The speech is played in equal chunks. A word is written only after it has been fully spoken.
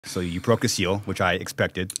So you broke a seal, which I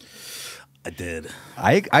expected. I did.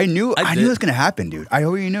 I knew it was gonna happen, dude. I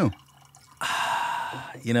already knew.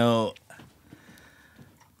 You know,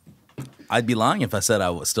 I'd be lying if I said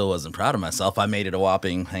I still wasn't proud of myself. I made it a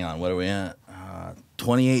whopping. Hang on, what are we at?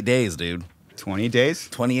 28 days, dude. 20 days.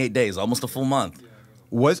 28 days, almost a full month.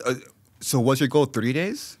 Was your goal 30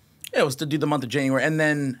 days? Yeah, it was to do the month of January and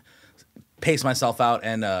then pace myself out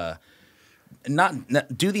and not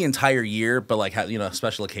do the entire year, but like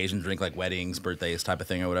special occasions, drink like weddings, birthdays, type of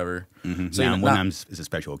thing or whatever. Mm-hmm. So NAMM is a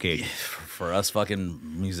special occasion for us fucking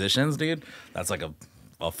musicians, dude. That's like a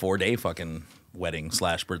 4-day fucking wedding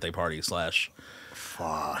 / birthday party /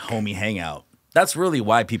 homie hangout. That's really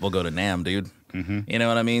why people go to NAMM, dude. Mm-hmm. You know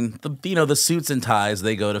what I mean? The suits and ties,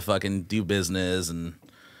 they go to fucking do business and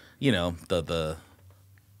the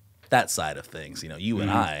that side of things. You and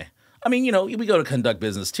I mean, we go to conduct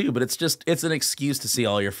business too, but it's an excuse to see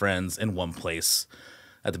all your friends in one place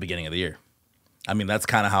at the beginning of the year. I mean, that's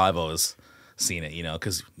kind of how I've always seen it,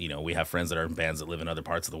 because we have friends that are in bands that live in other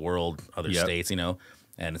parts of the world, other states, and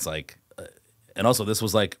it's like, and also this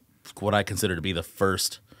was like what I consider to be the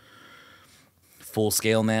first full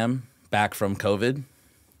scale NAMM back from COVID,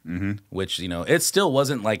 which it still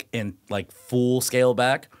wasn't like in like full scale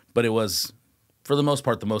back, but it was for the most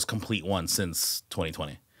part the most complete one since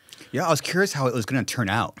 2020. Yeah, I was curious how it was going to turn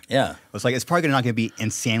out. Yeah, it's like it's probably not going to be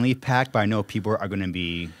insanely packed, but I know people are going to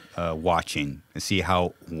be watching and see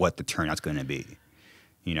what the turnout's going to be.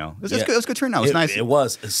 It was good. It was a good turnout. It was nice. It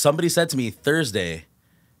was. Somebody said to me Thursday,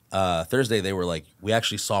 they were like, we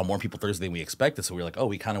actually saw more people Thursday than we expected, so we were like, oh,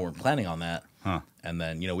 we kind of weren't planning on that. Huh. And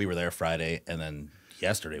then we were there Friday, and then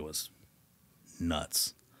yesterday was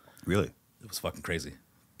nuts. Really? It was fucking crazy.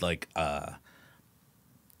 Like,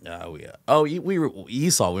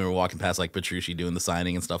 you saw we were walking past like Petrucci doing the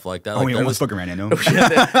signing and stuff like that. Oh, like, we almost fucking ran into him.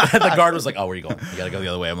 The guard was like, "Oh, where are you going? You gotta go the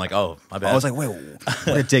other way." I'm like, "Oh, my bad." I was like, "Wait, what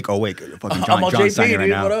did Dick? Oh, wait, fucking I'm on John JP, signing dude. right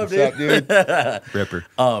now. What up, dude? What's up, dude? Ripper."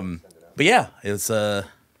 But yeah, it's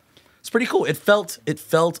pretty cool. It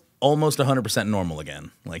felt almost 100% normal again.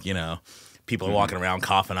 Like people are walking around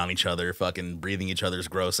coughing on each other, fucking breathing each other's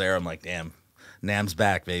gross air. I'm like, damn. NAMM's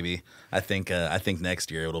back, baby. I think next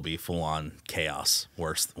year it'll be full on chaos,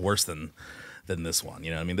 worse than this one.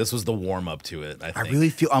 I mean, this was the warm up to it. I really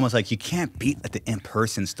feel almost like you can't beat like the in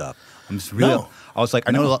person stuff. I'm just really. No. I was like,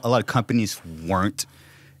 I know a lot of companies weren't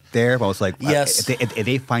there, but I was like, yes. If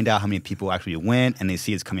they find out how many people actually went and they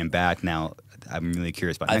see it's coming back now, I'm really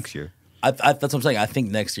curious about next year. That's what I'm saying. I think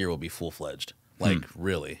next year will be full fledged. Like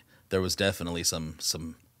really, there was definitely some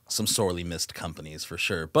sorely missed companies for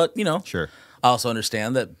sure. But sure. I also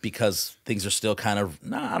understand that because things are still kind of,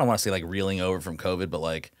 I don't want to say like reeling over from COVID, but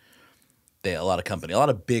like a lot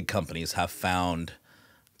of big companies have found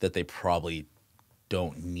that they probably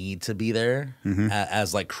don't need to be there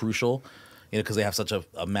as like crucial, because they have such a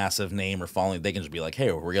massive name or following. They can just be like,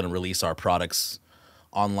 hey, we're going to release our products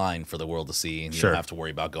online for the world to see, and you don't have to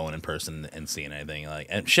worry about going in person and seeing anything. Like,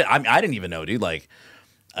 and shit, I didn't even know, dude. Like,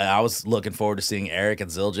 I was looking forward to seeing Eric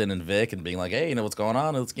and Zildjian and Vic and being like, hey, what's going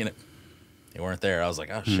on? They weren't there. I was like,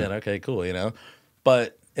 oh shit, okay, cool,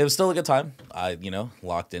 But it was still a good time. I,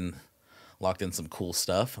 locked in some cool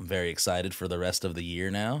stuff. I'm very excited for the rest of the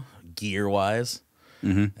year now, gear wise.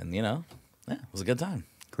 And it was a good time.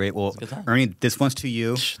 Great. Well, Ernie, this one's to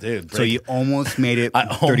you, dude. So you almost made it.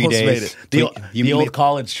 I 30 almost days. made it. The old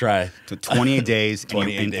college try. To 28 days.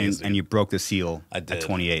 28 days, and you broke the seal. I did. At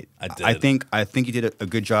 28. I did. I think you did a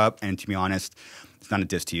good job. And to be honest, it's not a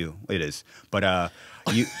diss to you. It is. But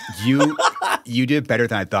you did better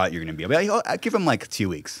than I thought you were gonna be. I give him like 2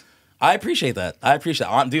 weeks. I appreciate that.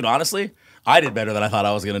 Dude, honestly, I did better than I thought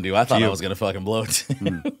I was gonna do. I thought I was gonna fucking blow it.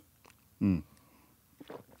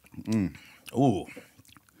 Ooh.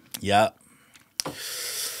 Yeah.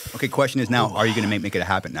 Okay, question is now, are you gonna make it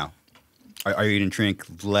happen now? Are you gonna drink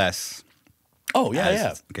less? Oh yeah,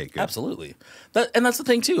 yeah. Okay, good. Absolutely. And that's the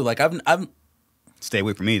thing too. Like I'm stay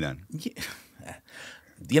away from me then.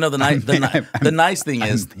 The nice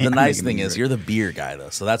thing is you're the beer guy though,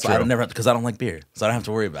 so that's why I don't never because I don't like beer, so I don't have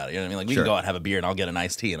to worry about it. You know what I mean? Like we can go out and have a beer and I'll get an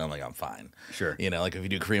iced tea and I'm like I'm fine. Sure. Like if you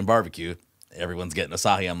do Korean barbecue, everyone's getting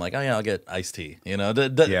asahi. I'm like, oh yeah, I'll get iced tea.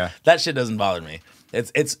 That shit doesn't bother me.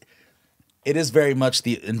 It is very much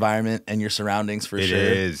the environment and your surroundings for sure. It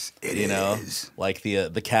is. Like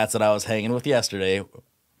the cats that I was hanging with yesterday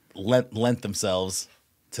lent themselves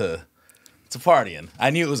to partying. I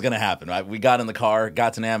knew it was gonna happen. Right? We got in the car,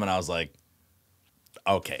 got to NAMM, and I was like,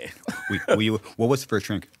 okay. What was the first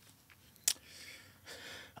drink?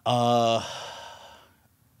 I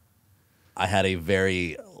had a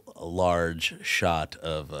very large shot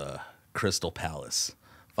of Crystal Palace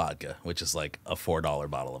vodka, which is like a $4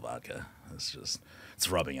 bottle of vodka. It's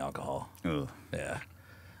rubbing alcohol. Ugh. Yeah.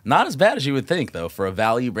 Not as bad as you would think, though, for a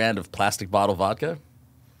value brand of plastic bottle vodka.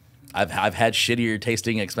 I've had shittier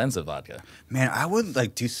tasting expensive vodka. Man, I would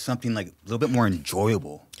like do something like a little bit more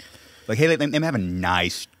enjoyable. Like, hey, let me have a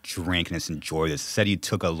nice drink and just enjoy this. Instead, you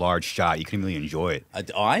took a large shot. You couldn't really enjoy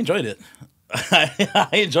it. I enjoyed it. I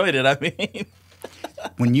enjoyed it. I mean,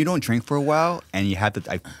 when you don't drink for a while and you have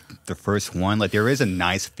the first one, like there is a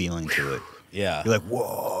nice feeling to it. Yeah. You're like,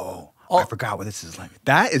 whoa, I forgot what this is like.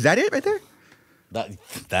 Is that it right there?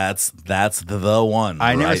 That's the one.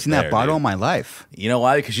 I never seen that bottle in my life. You know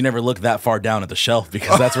why? Because you never look that far down at the shelf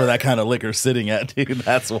because that's where that kind of liquor's sitting at, dude.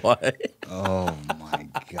 That's why. Oh my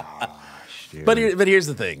gosh, dude. But here's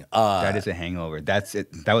the thing. That is a hangover. That's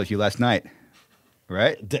it. That was you last night,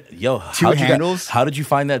 right? Yo, two handles. How did you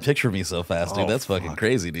find that picture of me so fast, dude? Oh, That's fucking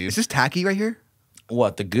crazy, dude. Is this tacky right here?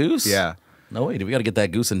 What, the goose? Yeah. No way, dude. We got to get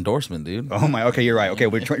that goose endorsement, dude. Oh my. Okay, you're right. Okay,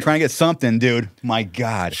 we're trying to get something, dude. My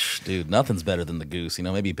God, dude, nothing's better than the goose. You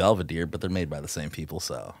know, maybe Belvedere, but they're made by the same people,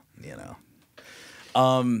 so you know.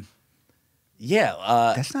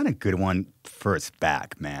 Yeah. that's not a good one for its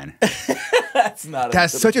back, man.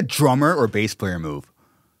 That's such a drummer or bass player move.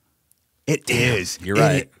 It is. You're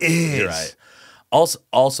right. It is. You're right. Also,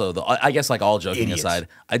 I guess like all joking aside,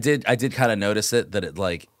 I did kind of notice that it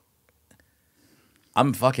like.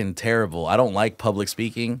 I'm fucking terrible. I don't like public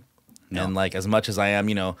speaking, and like as much as I am,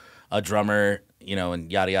 you know, a drummer, you know, and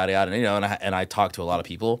yada yada yada, you know, and I talk to a lot of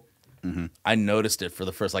people. Mm-hmm. I noticed it for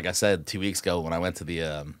the first, like I said, 2 weeks ago when I went to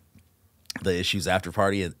the Issues after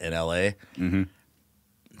party in LA. Mm-hmm.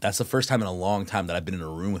 That's the first time in a long time that I've been in a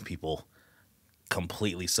room with people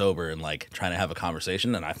completely sober and like trying to have a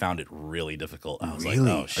conversation, and I found it really difficult. I was like,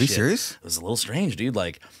 oh shit. Are you serious? It was a little strange, dude.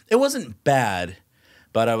 Like it wasn't bad,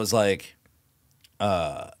 but I was like.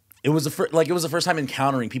 It was the first time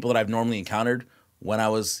encountering people that I've normally encountered when I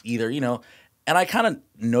was either, you know, and I kind of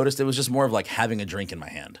noticed it was just more of like having a drink in my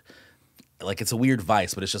hand. Like it's a weird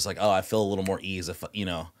vice, but it's just like, oh, I feel a little more ease if, you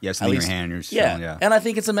know. Yeah, something in your hand. You're yeah. And I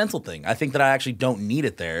think it's a mental thing. I think that I actually don't need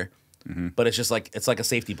it there, but it's just like, it's like a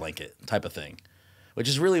safety blanket type of thing, which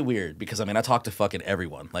is really weird because, I mean, I talk to fucking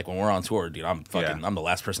everyone. Like when we're on tour, dude, I'm the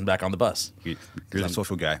last person back on the bus. You're the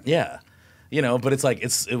social guy. Yeah. You know, but it's like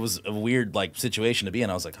it was a weird like situation to be in.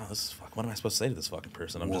 I was like, oh, this is fuck. What am I supposed to say to this fucking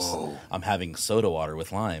person? I'm having soda water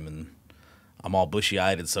with lime, and I'm all bushy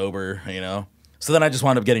eyed and sober. You know. So then I just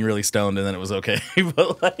wound up getting really stoned, and then it was okay.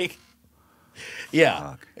 But like,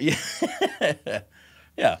 yeah,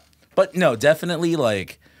 yeah. But no, definitely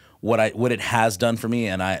like what it has done for me,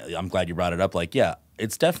 and I'm glad you brought it up. Like, yeah,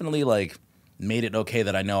 it's definitely like made it okay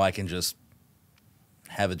that I know I can just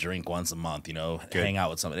have a drink once a month, you know, hang out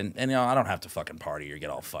with somebody. And you know, I don't have to fucking party or get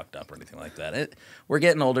all fucked up or anything like that. We're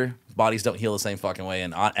getting older. Bodies don't heal the same fucking way.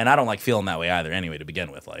 And I don't like feeling that way either anyway to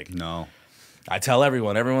begin with. Like, no. I tell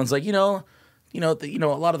everyone's like, a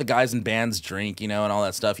lot of the guys in bands drink, you know, and all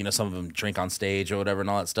that stuff. You know, some of them drink on stage or whatever and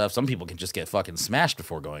all that stuff. Some people can just get fucking smashed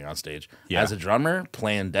before going on stage. Yeah. As a drummer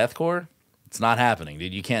playing deathcore, it's not happening,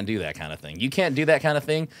 dude. You can't do that kind of thing. You can't do that kind of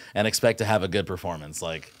thing and expect to have a good performance.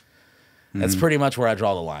 Like, that's pretty much where I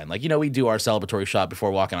draw the line. Like, you know, we do our celebratory shot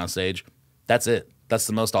before walking on stage. That's it. That's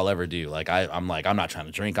the most I'll ever do. Like, I'm not trying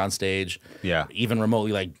to drink on stage. Yeah. Even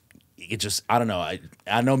remotely, like, it just, I don't know.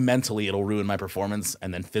 I know mentally it'll ruin my performance,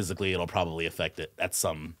 and then physically it'll probably affect it at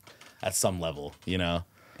some level, you know?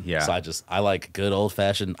 Yeah. So I like good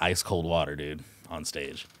old-fashioned ice-cold water, dude, on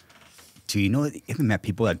stage. Do you know, you ever met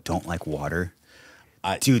people that don't like water?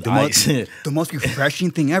 The most refreshing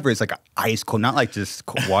thing ever is like ice cold, not like just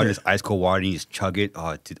water, just ice cold water and you just chug it.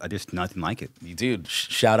 Oh, dude, there's nothing like it. Dude,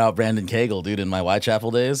 shout out Brandon Cagle, dude. In my Whitechapel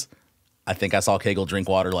days, I think I saw Cagle drink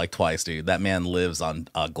water like twice, dude. That man lives on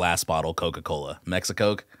a glass bottle Coca-Cola.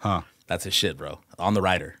 Mexicoke. Huh. That's his shit, bro. On the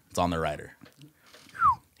rider. It's on the rider.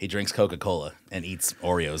 He drinks Coca-Cola and eats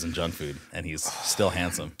Oreos and junk food, and he's still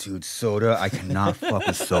handsome. Dude, soda. I cannot fuck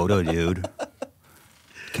with soda, dude.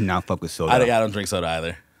 Cannot fuck with soda. I don't drink soda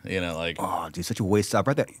either. You know, like, oh, dude, such a waste. I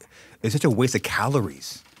bet that it's such a waste of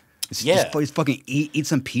calories. Just fucking eat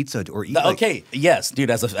some pizza or eat. Okay, yes, dude.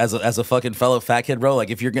 As a fucking fellow fat kid, bro. Like,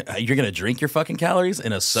 if you're gonna drink your fucking calories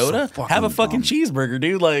in a soda, have a fucking cheeseburger,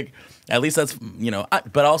 dude. Like, at least that's, you know.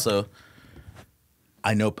 But also,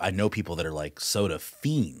 I know people that are like soda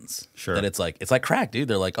fiends. Sure. That it's like crack, dude.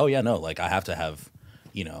 They're like, oh yeah, no, like I have to have,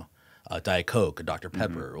 you know, a Diet Coke, a Dr.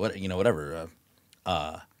 Pepper, or whatever.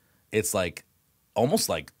 It's like almost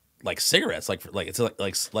like cigarettes, like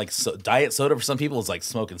diet soda for some people is like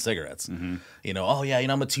smoking cigarettes. Mm-hmm. You know, oh yeah, you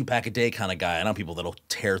know, I'm a 2-pack a day kind of guy. I know people that'll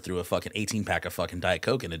tear through a fucking 18-pack of fucking Diet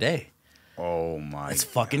Coke in a day. Oh my! It's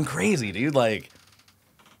fucking crazy, dude. Like,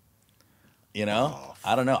 You know,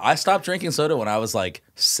 I don't know. I stopped drinking soda when I was like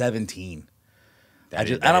 17.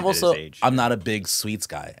 I'm not a big sweets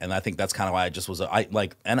guy, and I think that's kind of why I just was.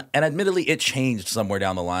 And admittedly, it changed somewhere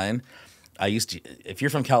down the line. I used to, if you're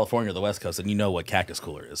from California or the West Coast, and you know what Cactus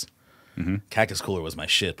Cooler is. Mm-hmm. Cactus Cooler was my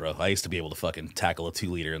shit, bro. I used to be able to fucking tackle a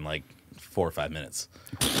 2-liter in like 4 or 5 minutes.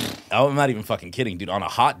 I'm not even fucking kidding, dude. On a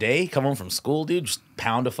hot day, come home from school, dude, just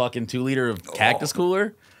pound a fucking 2-liter of Cactus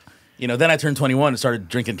Cooler. You know, then I turned 21 and started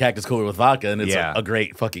drinking Cactus Cooler with vodka, and it's a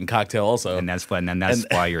great fucking cocktail also. And that's fun. And that's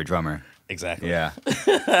why you're a drummer. Exactly. Yeah.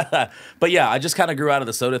 But yeah, I just kind of grew out of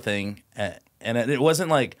the soda thing, and it wasn't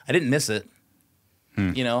like I didn't miss it.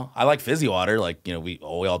 You know, I like fizzy water. Like, you know, we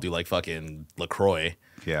all do like fucking LaCroix.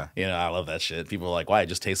 Yeah. You know, I love that shit. People are like, why? It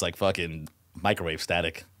just tastes like fucking microwave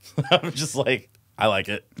static. I'm just like, I like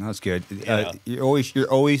it. That's good. You're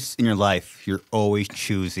always in your life, you're always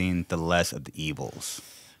choosing the less of the evils.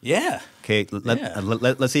 Yeah. Okay,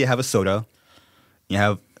 let's say you have a soda. You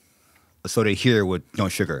have a soda here with no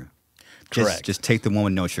sugar. Correct. Just take the one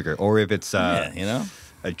with no sugar. Or if it's you know,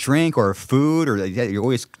 a drink or a food, or you're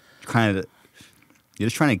always you're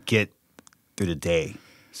just trying to get through the day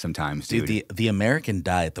sometimes, dude. The American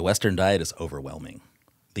diet, the Western diet is overwhelming.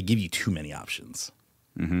 They give you too many options.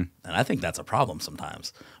 Mm-hmm. And I think that's a problem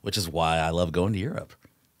sometimes, which is why I love going to Europe.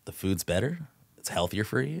 The food's better. It's healthier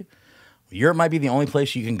for you. Europe might be the only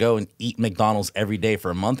place you can go and eat McDonald's every day for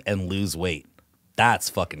a month and lose weight. That's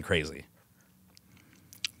fucking crazy.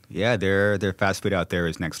 Yeah, their fast food out there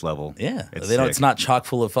is next level. Yeah, it's not chock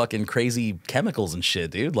full of fucking crazy chemicals and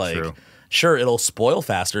shit, dude. Like, True. Sure, it'll spoil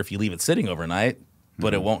faster if you leave it sitting overnight,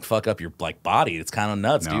 but it won't fuck up your like body. It's kind of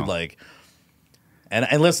nuts, dude. Like,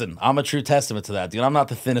 and listen, I'm a true testament to that, dude. I'm not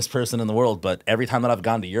the thinnest person in the world, but every time that I've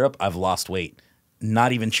gone to Europe, I've lost weight.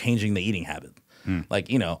 Not even changing the eating habit. Like,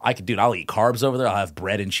 you know, I'll eat carbs over there. I'll have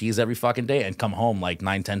bread and cheese every fucking day and come home like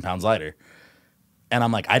 9-10 pounds lighter. And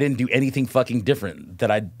I'm like, I didn't do anything fucking different that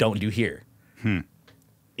I don't do here.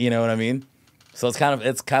 You know what I mean? So it's kind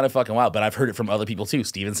of fucking wild. But I've heard it from other people too.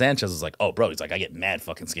 Steven Sanchez is like, oh, bro, he's like, I get mad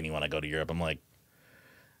fucking skinny when I go to Europe. I'm like,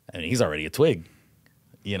 I mean, he's already a twig,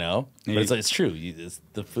 you know? But it's true.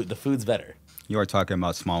 The food's better. You are talking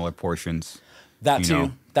about smaller portions. That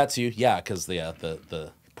too. Yeah, because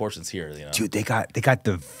the portions here, you know. Dude, they got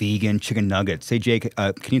the vegan chicken nuggets. Hey, Jake,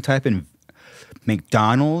 can you type in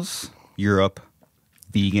McDonald's Europe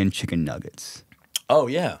vegan chicken nuggets? Oh,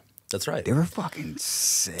 yeah. That's right. They were fucking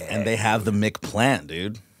sick. And they have the McPlant,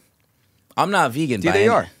 dude. I'm not vegan. Dude, they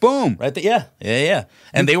are. Boom. Right there. Yeah.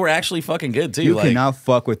 And they were actually fucking good, too. You cannot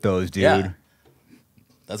fuck with those, dude. Yeah.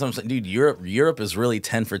 That's what I'm saying. Dude, Europe is really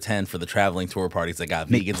 10 for 10 for the traveling tour parties that got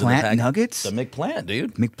vegans in the pack. Nuggets? The McPlant,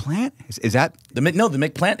 dude. McPlant? Is that the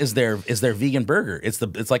McPlant is their vegan burger. It's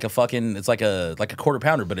like a quarter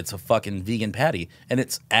pounder, but it's a fucking vegan patty, and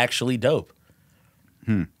it's actually dope.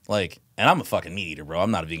 Like, and I'm a fucking meat eater, bro.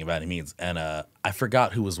 I'm not a vegan by any means. And I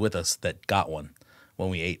forgot who was with us that got one when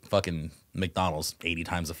we ate fucking McDonald's 80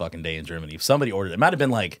 times a fucking day in Germany. If somebody ordered it, might have been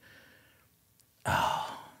like,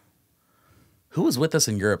 who was with us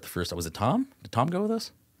in Europe the first time? Was it Tom? Did Tom go with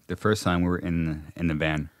us? The first time we were in the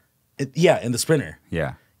van. In the Sprinter.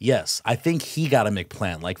 Yeah. Yes. I think he got a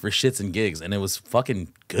McPlant, like for shits and gigs, and it was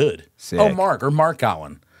fucking good. Sick. Oh, Mark got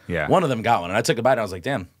one. Yeah. One of them got one, and I took a bite, and I was like,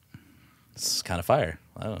 damn, this is kind of fire.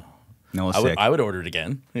 I don't know. No, I would order it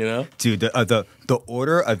again, you know? Dude, the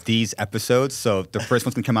order of these episodes, so the first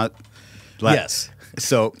one's going to come out. Yes.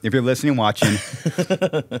 So if you're listening and watching,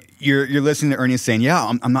 you're listening to Ernie saying,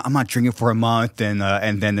 "Yeah, I'm not drinking for a month," and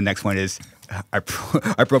then the next one is, I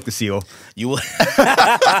broke the seal. You will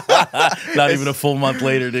not even a full month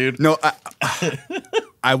later, dude. No,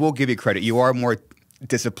 I will give you credit. You are more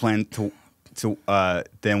disciplined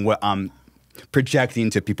than what I'm projecting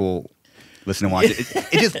to people listening and watching.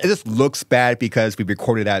 It just looks bad because we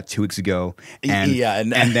recorded that 2 weeks ago,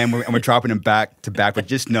 and then we're dropping them back to back. But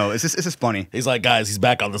just know, it's just funny. He's like, guys, he's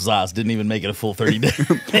back on the sauce. Didn't even make it a full 30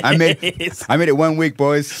 days. I made it 1 week,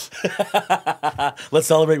 boys. Let's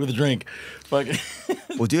celebrate with a drink. Well,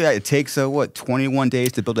 dude, it takes 21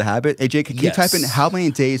 days to build a habit. Hey, Jake, can you type in how many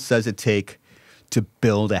days does it take to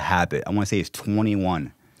build a habit? I want to say it's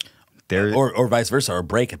 21. Or vice versa, or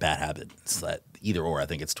break a bad habit. It's that either or. I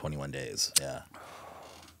think it's 21 days. Yeah.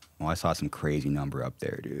 Well, I saw some crazy number up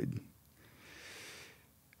there, dude.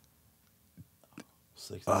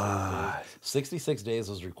 66 days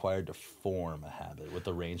was required to form a habit with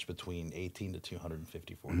a range between 18 to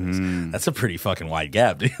 254 days. That's a pretty fucking wide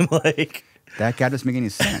gap, dude. Like, that gap doesn't make any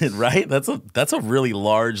sense. Right? That's a really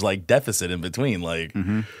large like deficit in between. Like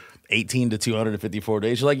 18 18 to 254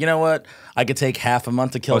 days. You're like, you know what? I could take half a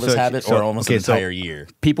month to kill this habit, or almost an entire year.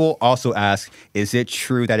 People also ask, is it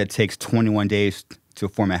true that it takes 21 days to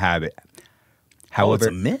form a habit? However,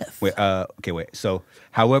 it's a myth. Wait. So,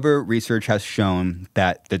 however, research has shown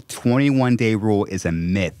that the 21-day rule is a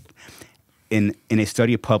myth. In a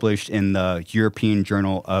study published in the European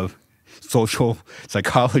Journal of Social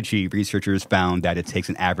Psychology, researchers found that it takes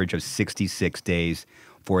an average of 66 days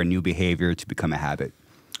for a new behavior to become a habit.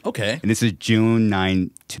 Okay. And this is June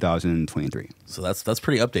 9, 2023. So that's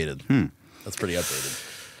pretty updated. That's pretty updated.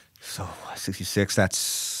 So 66,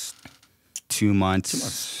 that's 2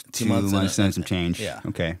 months. 2 months and some change. Yeah.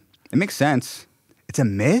 Okay. It makes sense. It's a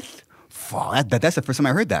myth? Fuck, that's the first time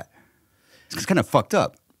I heard that. It's kind of fucked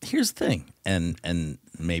up. Here's the thing, and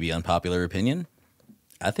maybe unpopular opinion,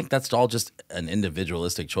 I think that's all just an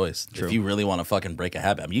individualistic choice. True. If you really want to fucking break a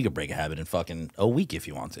habit, I mean, you could break a habit in fucking a week if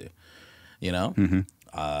you want to. You know?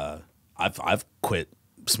 I've quit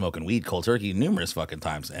smoking weed cold turkey numerous fucking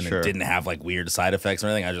times, and it didn't have like weird side effects or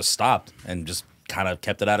anything. I just stopped and just kind of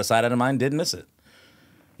kept it out of sight, out of mind, didn't miss it.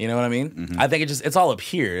 You know what I mean? I think it's all up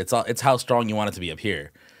here. It's how strong you want it to be up here.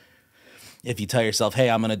 If you tell yourself, hey,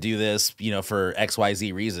 I'm going to do this, you know, for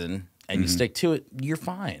XYZ reason, and you stick to it, you're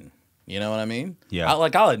fine. You know what I mean? Yeah.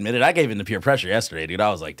 I'll admit it. I gave in to peer pressure yesterday, dude. I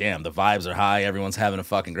was like, damn, the vibes are high. Everyone's having a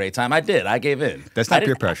fucking great time. I did. I gave in. That's not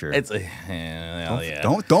peer pressure. It's yeah.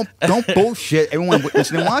 Don't bullshit everyone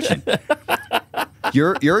listening and watching.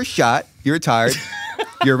 You're a shot. You're tired.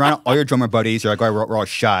 You're around all your drummer buddies. You're like, oh, we're all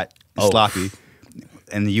shot, sloppy.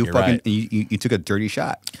 And you you took a dirty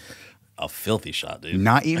shot. A filthy shot, dude.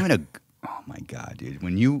 Not even a... Oh, my God, dude.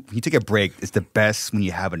 When you take a break, it's the best when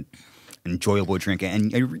you have an enjoyable drink,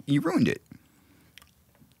 and you ruined it.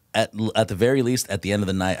 At the very least, at the end of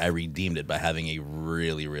the night, I redeemed it by having a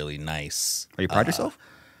really, really nice... Are you proud of yourself?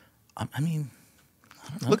 I mean, I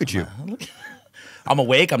don't know. Look at you. I'm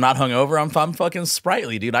awake. I'm not hungover. I'm fucking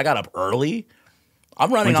sprightly, dude. I got up early.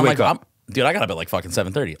 I'm running on like... Dude, I got up at like fucking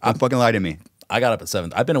 7:30. Don't fucking lie to me. I got up at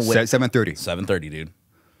 7. I've been awake... 7:30? 7:30, dude.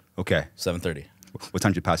 Okay. 7:30. What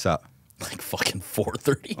time did you pass out? Like fucking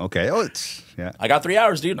 4:30. Okay. Oh, it's... Yeah. I got 3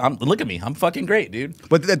 hours, dude. Look at me. I'm fucking great, dude.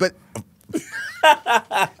 But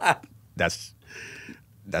that's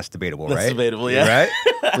debatable, right? That's debatable, yeah.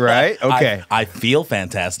 Right? Okay. I feel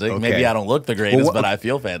fantastic. Okay. Maybe I don't look the greatest, but I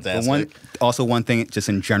feel fantastic. One thing just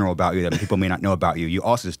in general about you that people may not know about you, you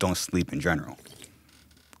also just don't sleep in general.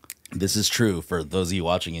 This is true for those of you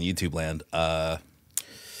watching in YouTube land.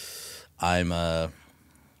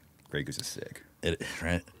 Grey Goose is sick.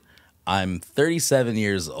 Right? I'm 37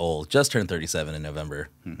 years old. Just turned 37 in November.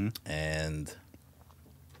 And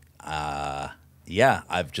yeah,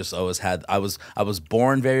 I've just always had... I was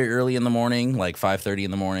born very early in the morning, like 5:30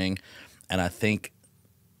 in the morning, and I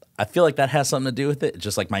feel like that has something to do with it.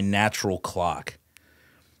 Just like my natural clock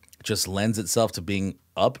just lends itself to being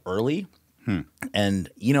up early. And,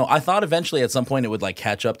 you know, I thought eventually at some point it would like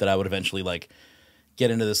catch up, that I would eventually like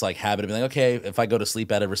get into this like habit of being like, okay, if I go to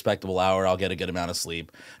sleep at a respectable hour, I'll get a good amount of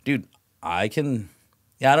sleep. Dude, I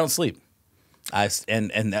don't sleep.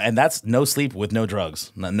 And that's no sleep with no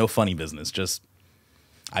drugs, no funny business. Just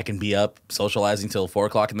I can be up socializing till 4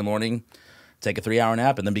 o'clock in the morning, take a 3-hour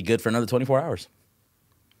nap, and then be good for another 24 hours.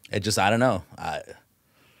 It just, I don't know.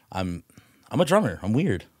 I'm a drummer. I'm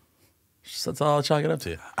weird. That's all I chalk it up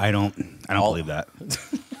to. I don't believe that.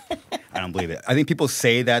 I don't believe it. I think people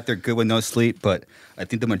say that they're good with no sleep, but I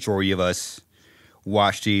think the majority of us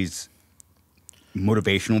watch these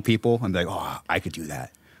motivational people and be like, oh, I could do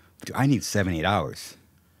that. Dude, I need 7-8 hours.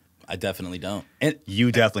 I definitely don't. And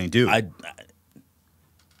you definitely do.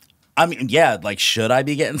 I mean, yeah, like, should I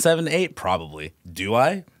be getting 7 to 8? Probably. Do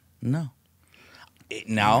I? No.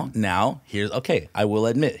 Now, okay, I will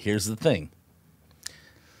admit, here's the thing.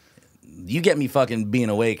 You get me fucking being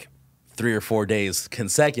awake 3 or 4 days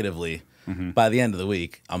consecutively, by the end of the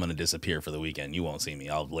week, I'm going to disappear for the weekend. You won't see me.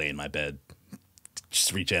 I'll lay in my bed,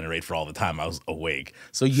 just regenerate for all the time I was awake.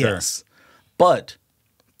 So, yes. Sure. But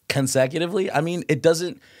consecutively, I mean, it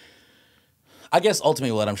doesn't... I guess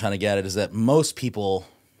ultimately what I'm trying to get at is that most people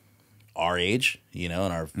our age, you know,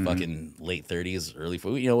 in our fucking late 30s, early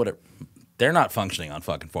 40s, you know, whatever, they're not functioning on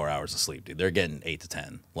fucking 4 hours of sleep, dude. They're getting 8 to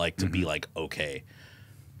 10, like, to be like, okay.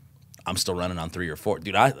 I'm still running on 3 or 4.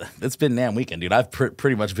 Dude, it's been NAMM weekend, dude. I've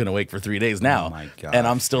pretty much been awake for 3 days now. Oh, my God. And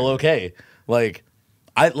I'm still okay. Like,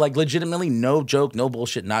 I legitimately, no joke, no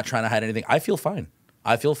bullshit, not trying to hide anything. I feel fine.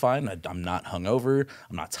 I'm not hungover.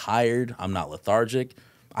 I'm not tired. I'm not lethargic.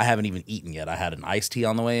 I haven't even eaten yet. I had an iced tea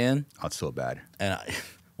on the way in. That's so bad. And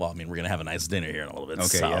well, I mean, we're going to have a nice dinner here in a little bit.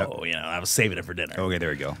 Okay, so, you know, I was saving it for dinner. Okay, there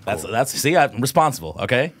we go. See, I'm responsible,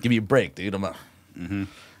 okay? Give me a break, dude.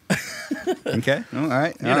 Okay. All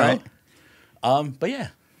right. You All know? right. But yeah,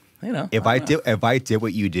 you know. If I did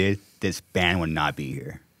what you did, this band would not be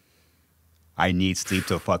here. I need sleep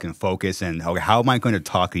to fucking focus. And okay, how am I going to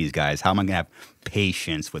talk to these guys? How am I going to have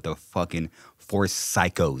patience with the fucking four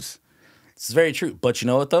psychos? It's very true. But you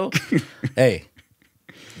know what, though? Hey,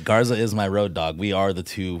 Garza is my road dog. We are the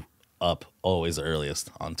two up always the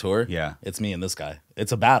earliest on tour. Yeah. It's me and this guy.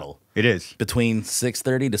 It's a battle. It is. Between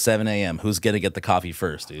 6:30 to 7 a.m. Who's going to get the coffee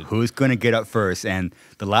first, dude? Who's going to get up first? And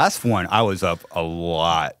the last one, I was up a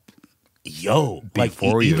lot. Yo,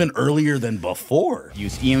 Before you. even earlier than before.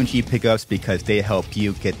 Use EMG pickups because they help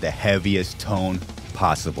you get the heaviest tone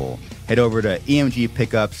possible. Head over to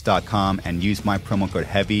emgpickups.com and use my promo code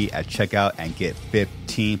HEAVY at checkout and get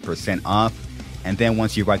 15% off. And then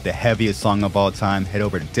once you write the heaviest song of all time, head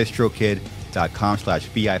over to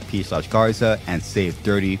distrokid.com/VIP/Garza and save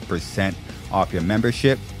 30% off your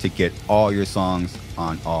membership to get all your songs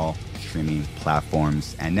on all streaming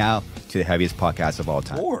platforms. And now to the heaviest podcast of all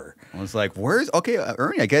time. I was like, where's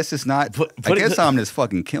Ernie? I guess it's not. I guess I'm just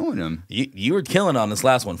fucking killing him. You were killing on this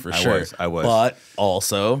last one for sure. I was. But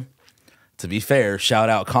also, to be fair, shout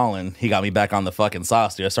out Colin. He got me back on the fucking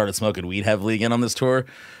sauce, dude. I started smoking weed heavily again on this tour,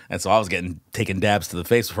 and so I was taking dabs to the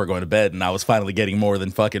face before going to bed, and I was finally getting more than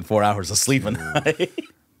fucking 4 hours of sleep a night.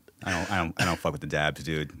 I don't fuck with the dabs,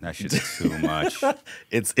 dude. That shit's too much.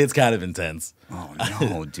 It's kind of intense. Oh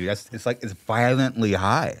no, dude. It's violently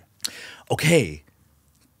high. Okay.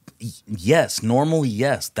 Yes, normally,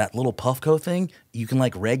 yes. That little Puffco thing, you can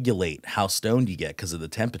like regulate how stoned you get because of the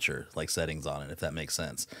temperature like settings on it, if that makes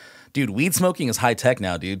sense. Dude, weed smoking is high tech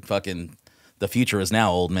now, dude. Fucking the future is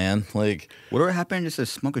now, old man. Like, whatever happened just to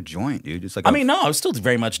smoke a joint, dude? It's like I mean, no, I would still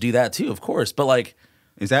very much do that too, of course. But like,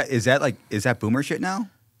 is that boomer shit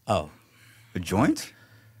now? Oh, a joint?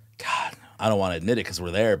 God, I don't want to admit it because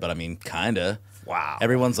we're there, but I mean, kinda. Wow.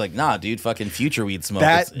 Everyone's like, nah, dude, fucking future weed smoke.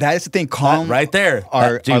 That is the thing. Colin, right there.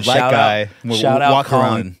 Our light guy. Shout out walk Colin.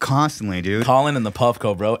 Around constantly, dude. Colin and the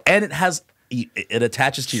Puffco, bro. And it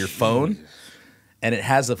attaches to your phone. And it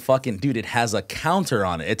has it has a counter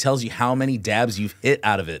on it. It tells you how many dabs you've hit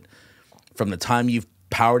out of it from the time you've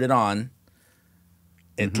powered it on.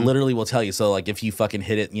 It literally will tell you. So like if you fucking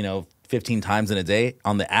hit it, 15 times in a day,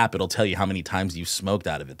 on the app, it'll tell you how many times you smoked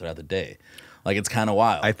out of it throughout the day. Like, it's kind of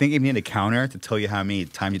wild. I think if you need a counter to tell you how many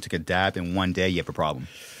times you took a dab in one day, you have a problem.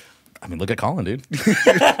 I mean, look at Colin, dude.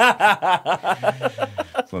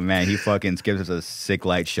 But man, he fucking gives us a sick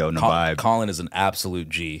light show and a vibe. Colin is an absolute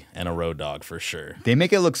G and a road dog for sure. They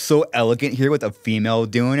make it look so elegant here with a female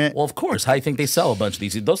doing it. Well, of course. How do you think they sell a bunch of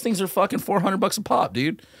these? Those things are fucking $400 a pop,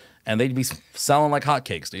 dude. And they'd be selling like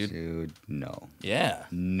hotcakes, dude. Dude, no. Yeah.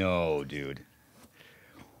 No, dude.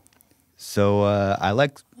 So I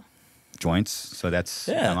like joints, so that's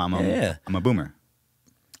I'm a boomer.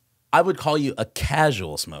 I would call you a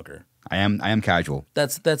casual smoker. I am casual.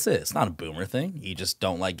 That's it. It's not a boomer thing. You just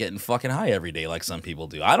don't like getting fucking high every day like some people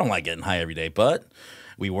do. I don't like getting high every day, but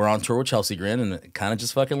we were on tour with Chelsea Grin, and it kind of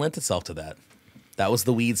just fucking lent itself to that. That was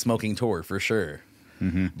the weed smoking tour for sure.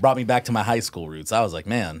 Brought me back to my high school roots. I was like,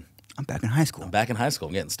 man, I'm back in high school.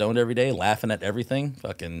 I'm getting stoned every day, laughing at everything,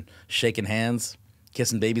 fucking shaking hands,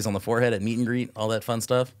 kissing babies on the forehead at meet and greet, all that fun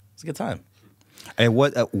stuff. It's a good time. Hey,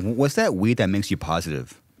 what's that weed that makes you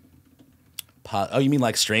positive? Oh, you mean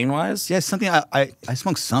like strain wise? Yeah, something I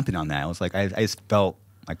smoked something on that. I was like, I just felt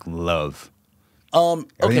like love.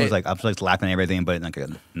 Everything was like I was like laughing at everything, but in like a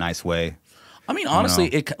nice way. I mean, honestly,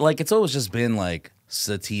 it's always just been like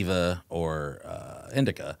sativa or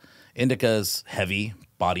indica. Indica's heavy,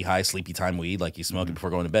 body high, sleepy time weed. Like you smoke it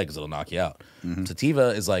before going to bed because it'll knock you out. Sativa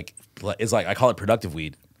is like I call it productive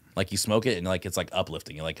weed. Like you smoke it and like it's like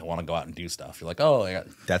uplifting. You like want to go out and do stuff. You're like, oh,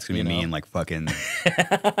 that's gonna be me in like fucking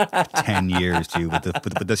 10 years, dude.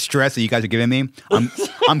 With the stress that you guys are giving me,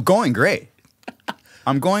 I'm going great.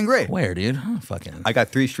 I'm going great. Where, dude? Oh, fucking. I got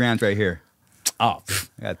 3 strands right here. Oh,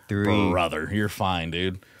 I got 3. Brother, you're fine,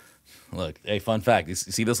 dude. Look, hey, fun fact. You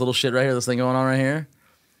see this little shit right here? This thing going on right here?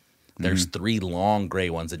 There's 3 long gray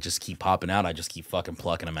ones that just keep popping out. I just keep fucking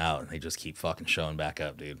plucking them out, and they just keep fucking showing back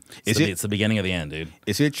up, dude. It's the beginning of the end, dude.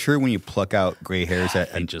 Is it true when you pluck out gray hairs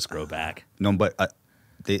that they just grow back? No, but I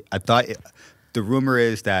thought the rumor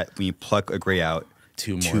is that when you pluck a gray out,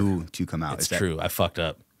 2 come out. It's true. I fucked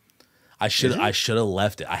up. I should have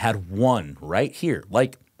left it. I had one right here,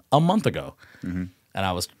 like a month ago, and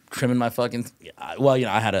I was trimming my fucking. Well,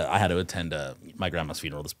 I had to attend my grandma's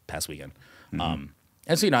funeral this past weekend.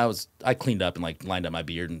 And so, I cleaned up and like lined up my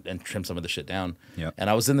beard and trimmed some of the shit down. Yep. And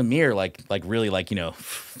I was in the mirror, like really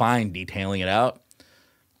fine detailing it out.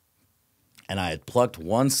 And I had plucked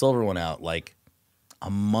one silver one out, like a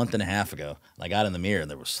month and a half ago. And I got in the mirror and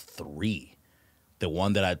there was 3. The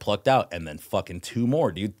one that I'd plucked out and then fucking 2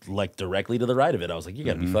 more, dude, like directly to the right of it. I was like, you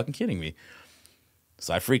gotta be fucking kidding me.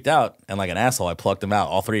 So I freaked out and like an asshole, I plucked them out,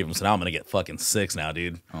 all 3 of them. So now I'm gonna get fucking 6 now,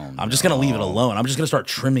 dude. Oh, I'm just gonna leave it alone. I'm just gonna start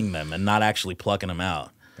trimming them and not actually plucking them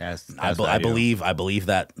out. I believe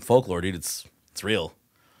that folklore, dude. It's real,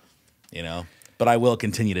 you know. But I will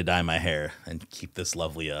continue to dye my hair and keep this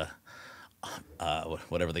lovely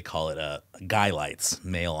whatever they call it, guy lights,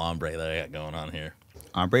 male ombre that I got going on here.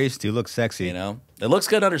 Ombres do look sexy. You know, it looks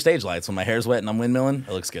good under stage lights. When my hair's wet and I'm windmilling,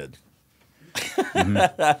 it looks good.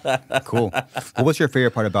 Cool. What was your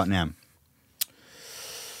favorite part about NAMM?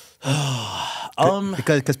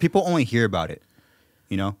 Because people only hear about it,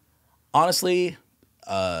 you know. Honestly,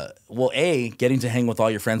 well, getting to hang with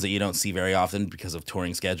all your friends that you don't see very often because of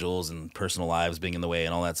touring schedules and personal lives being in the way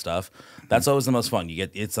and all that stuff. That's always the most fun.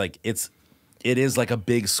 It is like a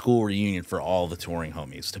big school reunion for all the touring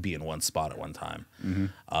homies to be in one spot at one time.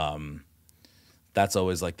 That's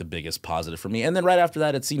always like the biggest positive for me. And then right after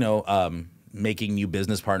that, it's, you know, making new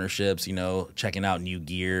business partnerships, you know, checking out new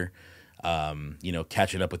gear, you know,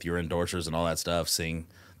 catching up with your endorsers and all that stuff, seeing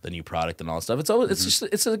the new product and all that stuff. It's always,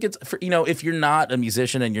 it's for, you know, if you're not a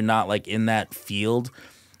musician and you're not like in that field,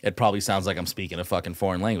 it probably sounds like I'm speaking a fucking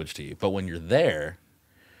foreign language to you. But when you're there,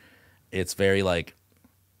 it's very like,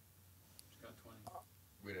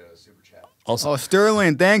 also,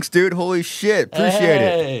 Sterling, thanks, dude. Holy shit, appreciate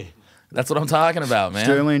it. That's what I'm talking about, man.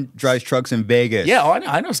 Sterling drives trucks in Vegas. Yeah,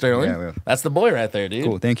 I know Sterling. Yeah. That's the boy right there, dude.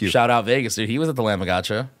 Cool, thank you. Shout out Vegas, dude. He was at the Lamb of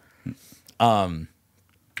Gotcha. What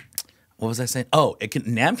was I saying? Oh,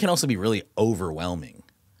 NAMM can also be really overwhelming.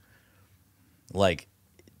 Like,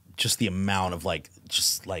 just the amount of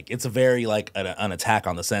it's a very like an attack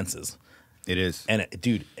on the senses. It is, and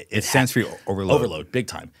dude, it's sensory overload, big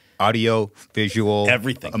time. Audio, visual,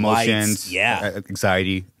 everything, emotions, lights,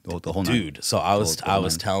 anxiety, the whole night. Dude, so I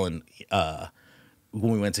was telling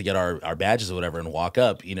when we went to get our badges or whatever and walk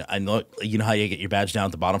up, you know how you get your badge down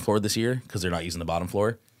at the bottom floor this year because they're not using the bottom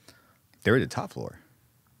floor. They're at the top floor.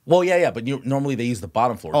 Well, yeah, but normally they use the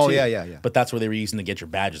bottom floor. Oh, too. Yeah. But that's where they were using to get your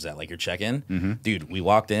badges at, like your check-in. Dude, we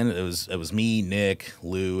walked in. It was me, Nick,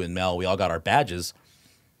 Lou, and Mel. We all got our badges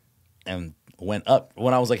and went up.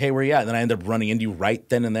 When I was like, "Hey, where you at?" And then I ended up running into you right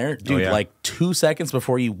then and there, dude. Like 2 seconds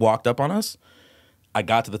before you walked up on us, I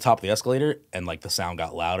got to the top of the escalator, and like the sound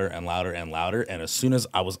got louder and louder and louder. And as soon as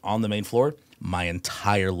I was on the main floor, my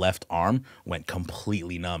entire left arm went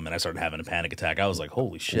completely numb, and I started having a panic attack. I was like,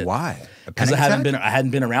 "Holy shit!" Why? Because I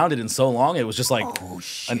hadn't been around it in so long. It was just like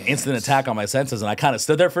an instant attack on my senses, and I kind of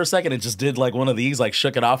stood there for a second and just did like one of these, like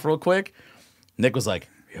shook it off real quick. Nick was like,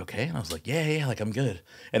 "You okay?" And I was like, yeah, like I'm good.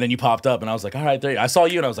 And then you popped up, and I was like, "All right, there." I saw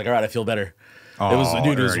you, and I was like, "All right, I feel better."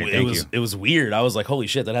 It was weird. I was like, "Holy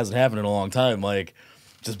shit, that hasn't happened in a long time." Like,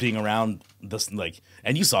 just being around this, like,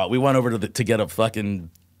 and you saw it. We went over to get a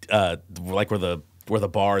fucking like where the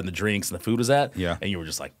bar and the drinks and the food was at. Yeah. And you were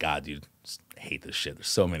just like, "God, dude, I hate this shit. There's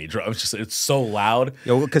so many drums. It's so loud."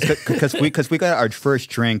 Yo, because we got our first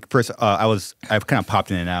drink. First, I kind of popped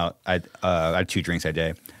in and out. I had 2 drinks that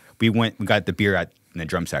day. We got the beer in the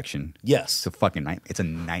drum section. Yes. It's a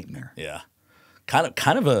nightmare. Yeah.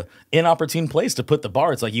 Kind of a inopportune place to put the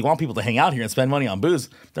bar. It's like you want people to hang out here and spend money on booze.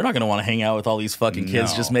 They're not going to want to hang out with all these fucking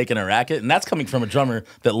kids just making a racket. And that's coming from a drummer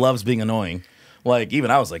that loves being annoying. Like,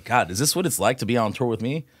 even I was like, "God, is this what it's like to be on tour with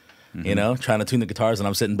me?" You know, trying to tune the guitars, and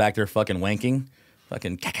I'm sitting back there fucking wanking,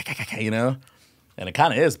 fucking, you know? And it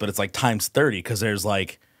kind of is, but it's like times 30 because there's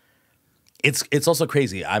like, it's also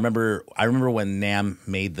crazy. I remember when NAMM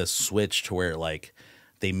made the switch to where like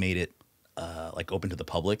they made it like open to the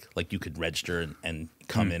public, like you could register and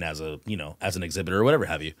come in as an exhibitor or whatever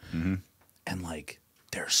have you. And like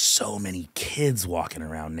there's so many kids walking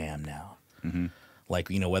around NAMM now. Like,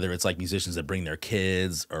 you know, whether it's like musicians that bring their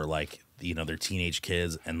kids or like, you know, their teenage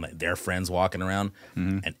kids and like their friends walking around,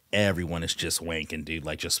 and everyone is just wanking, dude,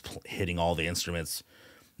 like just hitting all the instruments,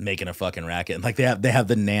 making a fucking racket. And like they have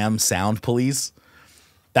the NAMM sound police.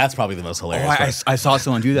 That's probably the most hilarious. I saw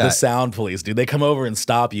someone do that. The sound police, dude. They come over and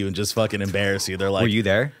stop you and just fucking embarrass you. They're like, "Were you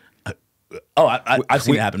there?" I've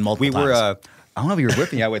seen it happen multiple times. I don't know if you were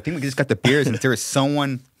with me. I think we just got the beers, and there was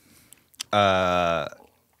someone right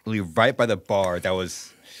by the bar that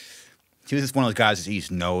was. He was just one of those guys that you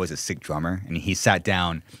just know is a sick drummer, and he sat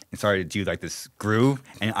down and started to do like this groove,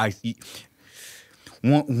 and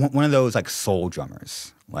one of those like soul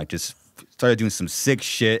drummers, like just started doing some sick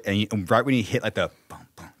shit, and right when he hit like the boom,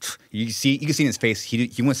 boom, you can see in his face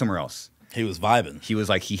he went somewhere else. He was vibing. He was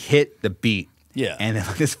like he hit the beat, yeah, and then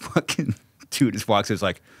like, this fucking dude just walks. It's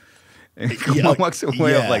like, One walks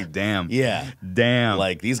away. I'm like, damn. Yeah. Damn.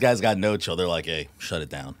 Like, these guys got no chill. They're like, hey, shut it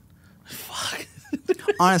down. Fuck.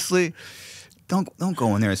 Honestly, don't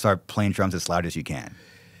go in there and start playing drums as loud as you can.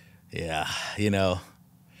 Yeah,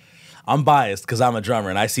 I'm biased because I'm a drummer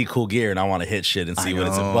and I see cool gear and I want to hit shit and see what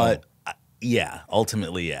it's. But yeah,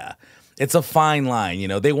 ultimately, yeah, it's a fine line.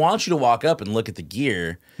 They want you to walk up and look at the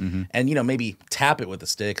gear and maybe tap it with a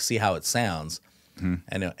stick, see how it sounds.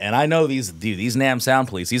 And I know these NAMM sound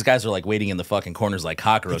police. These guys are like waiting in the fucking corners like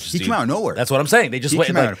cockroaches. He came out of nowhere. That's what I'm saying. They just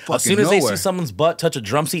wait. Like, as soon as they see someone's butt touch a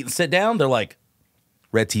drum seat and sit down, they're like,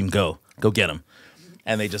 "Red team, go get them,"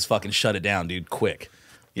 and they just fucking shut it down, dude, quick.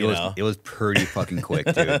 It was pretty fucking quick,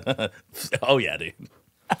 dude. Oh yeah, dude.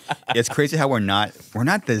 It's crazy how we're not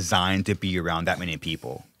designed to be around that many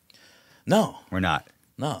people. No, we're not.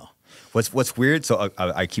 No. What's weird? So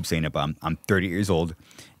I keep saying it, but I'm 30 years old,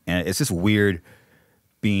 and it's just weird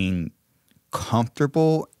being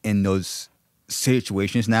comfortable in those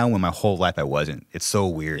situations now when my whole life I wasn't. It's so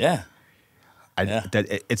weird. Yeah.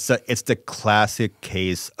 It's the classic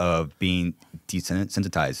case of being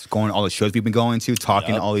desensitized. Going to all the shows we've been going to,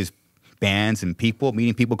 talking to all these bands and people,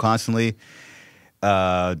 meeting people constantly.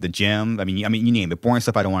 The gym. I mean, you name it. Boring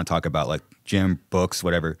stuff I don't want to talk about, like gym, books,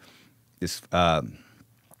 whatever. This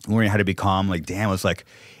learning how to be calm. Like, damn, it was like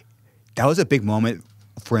that was a big moment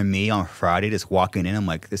for me on Friday. Just walking in, I'm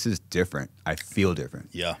like, this is different. I feel different.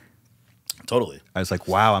 Yeah, totally. I was like,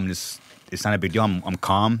 wow. It's not a big deal. I'm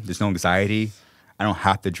calm. There's no anxiety. I don't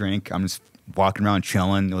have to drink. I'm just walking around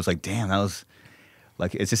chilling. It was like, damn, that was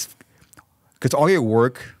like, it's just because all your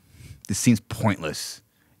work, this seems pointless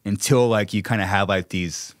until like you kind of have like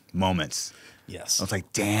these moments. Yes. I was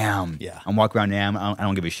like, damn. Yeah. I'm walking around NAMM. I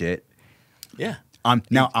don't give a shit. Yeah. I'm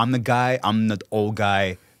the old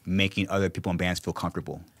guy making other people in bands feel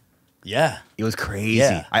comfortable. Yeah. It was crazy.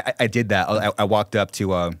 Yeah. I did that. I walked up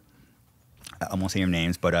to, I won't say your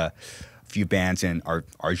names, but few bands in our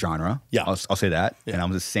genre. Yeah, I'll say that. Yeah. And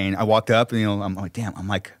I'm just saying, I walked up and I'm like, damn, I'm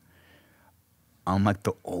like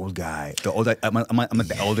the old guy. I'm like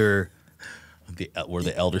the elder. We're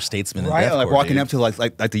the elder statesmen, right? In like deathcore, walking dude. up to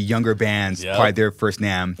like the younger bands, probably their first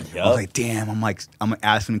NAMM. Yep. I was like, damn, I'm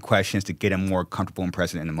asking questions to get them more comfortable and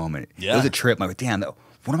present in the moment. Yeah. It was a trip. I'm like, damn,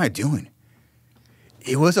 what am I doing?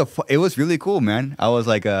 It was really cool, man. I was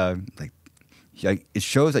like it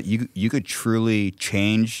shows that you could truly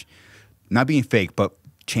change. Not being fake, but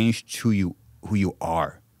change who you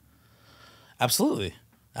are. Absolutely.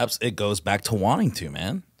 It goes back to wanting to,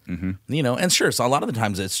 man. Mm-hmm. And sure, so a lot of the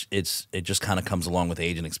times it just kind of comes along with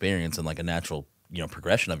age and experience and like a natural,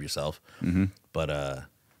 progression of yourself. Mm-hmm. But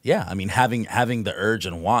yeah, I mean, having the urge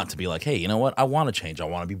and want to be like, hey, you know what? I want to change. I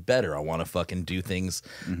want to be better. I want to fucking do things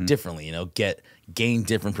differently. Gain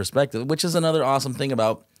different perspective, which is another awesome thing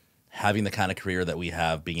about having the kind of career that we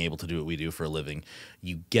have, being able to do what we do for a living.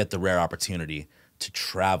 You get the rare opportunity to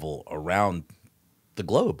travel around the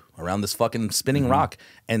globe, around this fucking spinning rock,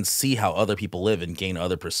 and see how other people live and gain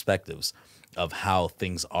other perspectives of how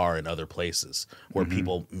things are in other places where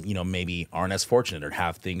people, maybe aren't as fortunate or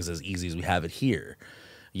have things as easy as we have it here.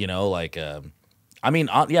 This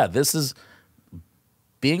is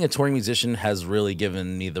being a touring musician has really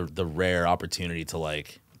given me the rare opportunity to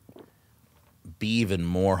like be even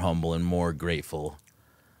more humble and more grateful.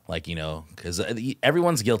 Like, because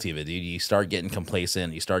everyone's guilty of it, dude. You start getting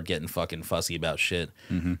complacent, you start getting fucking fussy about shit,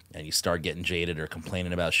 and you start getting jaded or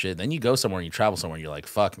complaining about shit. Then you go somewhere and you travel somewhere and you're like,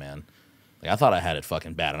 fuck, man. Like, I thought I had it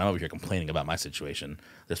fucking bad, and I'm over here complaining about my situation.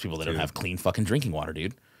 There's people that don't have clean fucking drinking water,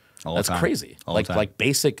 dude. That's crazy. Like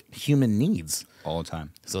basic human needs. All the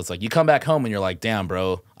time. So it's like you come back home and you're like, damn,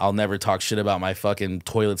 bro, I'll never talk shit about my fucking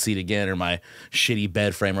toilet seat again or my shitty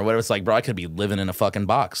bed frame or whatever. It's like, bro, I could be living in a fucking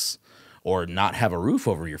box or not have a roof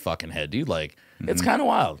over your fucking head, dude. Like, it's kind of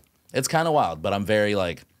wild. It's kind of wild, but I'm very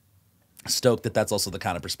like stoked that that's also the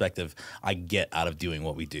kind of perspective I get out of doing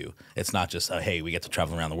what we do. It's not just, hey, we get to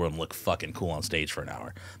travel around the world and look fucking cool on stage for an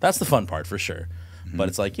hour. That's the fun part for sure. But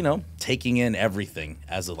it's like, taking in everything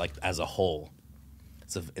as a whole.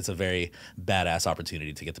 It's a very badass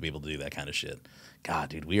opportunity to get to be able to do that kind of shit. God,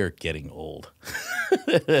 dude, we are getting old.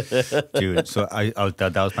 Dude, so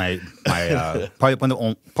that was my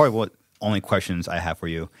probably what only questions I have for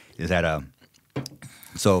you is that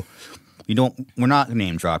so we're not a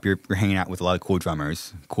name drop. You're hanging out with a lot of cool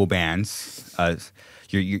drummers, cool bands.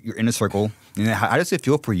 You're in a circle. And how does it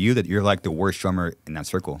feel for you that you're like the worst drummer in that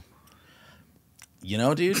circle?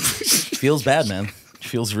 Dude, feels bad, man.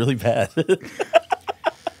 Feels really bad.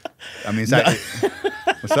 I mean,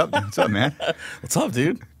 what's up? What's up, man? What's up,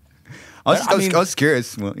 dude? I was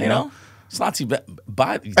curious. Well, it's not too bad.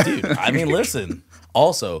 Dude, I mean, listen.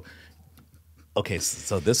 Also, Okay,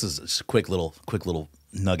 so this is just a quick little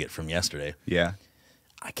nugget from yesterday. Yeah.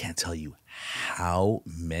 I can't tell you how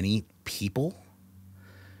many people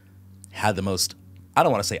had the most, I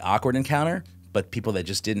don't want to say awkward encounter, but people that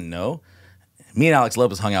just didn't know. Me and Alex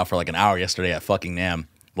Lopez hung out for like an hour yesterday at fucking NAMM,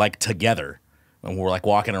 like together. And we're like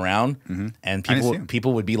walking around, and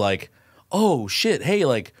people would be like, "Oh shit, hey,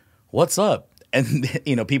 like, what's up?" And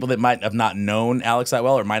people that might have not known Alex that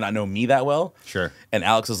well or might not know me that well. Sure. And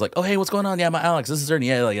Alex was like, "Oh hey, what's going on? Yeah, I'm Alex. This is Ernie.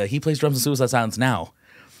 Yeah, like he plays drums and Suicide Silence now."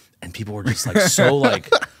 And people were just like so like,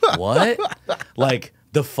 "What?" Like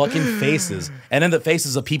the fucking faces, and then the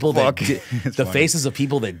faces of people faces of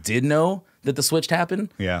people that did know that the switch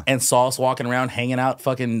happened. Yeah. And saw us walking around, hanging out,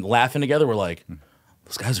 fucking laughing together. We're like,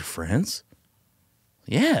 "Those guys are friends."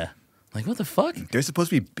 Yeah. Like, what the fuck? They're supposed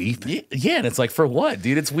to be beefing. Yeah, and it's like, for what,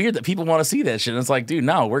 dude? It's weird that people want to see that shit. And it's like, dude,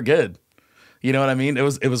 no, we're good. You know what I mean? It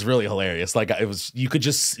was really hilarious. Like, you could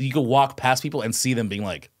walk past people and see them being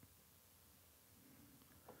like,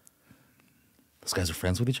 those guys are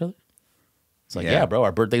friends with each other? It's like, yeah, bro,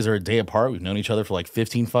 our birthdays are a day apart. We've known each other for like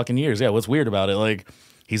 15 fucking years. Yeah, what's weird about it? Like,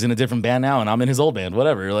 he's in a different band now and I'm in his old band,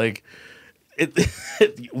 whatever. Like,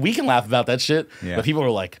 we can laugh about that shit. Yeah. But people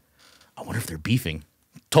are like, I wonder if they're beefing.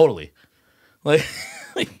 Totally. Like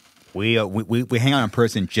we hang out in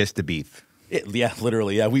person just to beef. Yeah,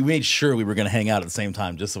 literally. Yeah, we made sure we were going to hang out at the same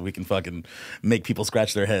time just so we can fucking make people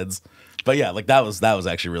scratch their heads. But yeah, like that was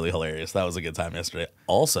actually really hilarious. That was a good time yesterday.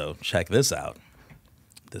 Also, check this out.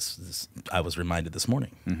 This I was reminded this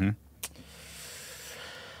morning.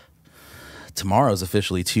 Tomorrow's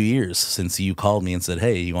officially 2 years since you called me and said,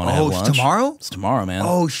 "Hey, you want to have lunch?" It's tomorrow? It's tomorrow, man.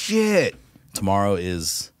 Oh shit! Tomorrow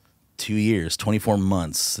is 2 years, 24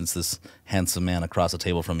 months since this handsome man across the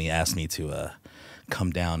table from me asked me to come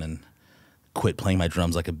down and quit playing my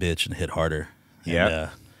drums like a bitch and hit harder. Yeah.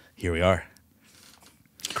 Here we are.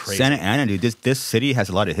 Crazy. Santa Ana, dude, this city has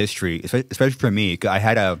a lot of history, especially for me.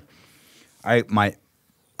 I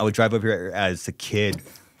would drive up here as a kid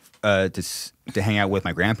to hang out with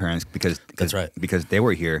my grandparents because that's right. Because they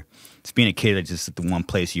were here. Just being a kid, it's just the one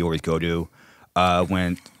place you always go to.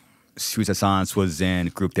 When Suicide Silence was in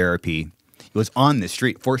group therapy, it was on this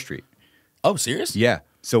street, 4th Street. Oh, serious? Yeah.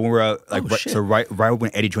 So when we're right when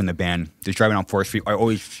Eddie joined the band, just driving on 4th Street, I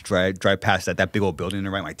always drive past that big old building on the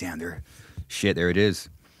right. I'm like, damn, there it is.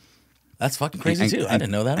 That's fucking crazy too. I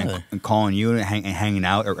didn't know that either. And calling you and hanging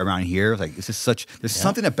out around here, like this is there's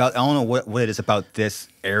something about, I don't know what it is about this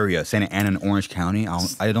area, Santa Ana and Orange County.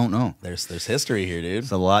 I don't know. There's history here, dude.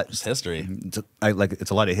 It's a lot. There's history.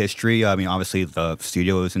 It's a lot of history. I mean, obviously the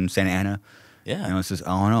studio is in Santa Ana. Yeah. It's just,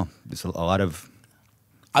 I don't know. There's a lot of.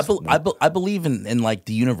 I believe in like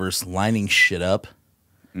the universe lining shit up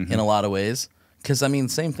in a lot of ways. Because I mean,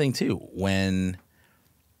 same thing too. When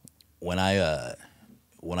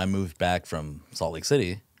I moved back from Salt Lake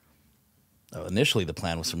City, initially the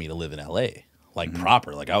plan was for me to live in LA, like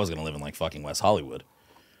proper. Like I was gonna live in like fucking West Hollywood,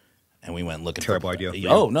 and we went looking. Terrible idea.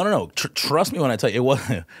 Oh no! Trust me when I tell you,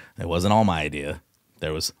 it wasn't all my idea.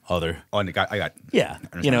 There was other. Oh, and I got. Yeah,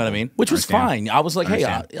 you know what I mean. Which was fine. I was like, hey,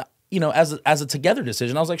 as a together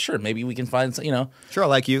decision, I was like, sure, maybe we can find, Sure, I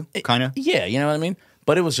like you, kind of. Yeah, you know what I mean.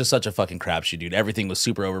 But it was just such a fucking crapshoot, dude. Everything was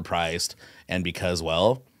super overpriced, and because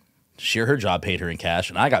her job paid her in cash,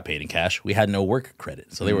 and I got paid in cash. We had no work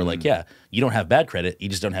credit. So they were like, yeah, you don't have bad credit. You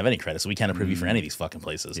just don't have any credit. So we can't approve you for any of these fucking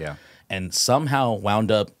places. Yeah. And somehow wound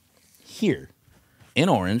up here in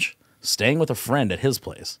Orange, staying with a friend at his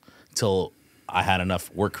place till I had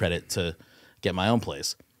enough work credit to get my own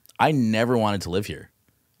place. I never wanted to live here.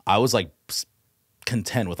 I was like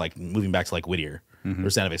content with like moving back to like Whittier or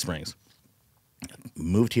Santa Fe Springs.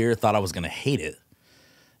 Moved here, thought I was going to hate it.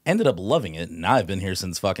 Ended up loving it. Now I've been here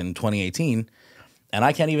since fucking 2018, and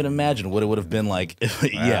I can't even imagine what it would have been like. If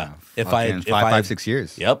I had 5-6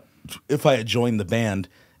 years. Yep. If I had joined the band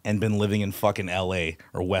and been living in fucking LA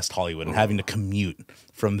or West Hollywood and having to commute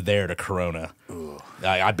from there to Corona,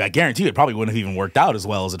 I guarantee you it probably wouldn't have even worked out as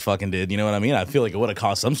well as it fucking did. You know what I mean? I feel like it would have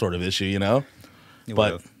caused some sort of issue.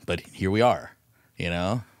 But here we are.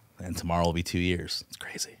 And tomorrow will be 2 years. It's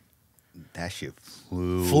crazy. That shit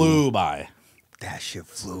flew by. That shit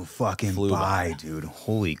flew by, dude.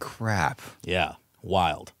 Holy crap. Yeah.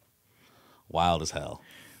 Wild. Wild as hell.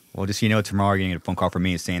 Well, just tomorrow you're going to get a phone call from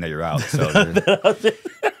me saying that you're out. So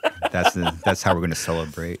that's how we're going to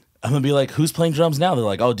celebrate. I'm going to be like, who's playing drums now? They're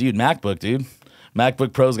like, oh, dude, MacBook, dude.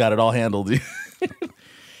 MacBook Pro's got it all handled, dude.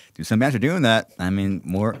 Dude, some bands are doing that. I mean,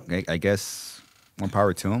 I guess, more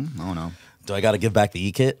power to them. I don't know. Do I got to give back the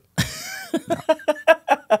E-kit? No.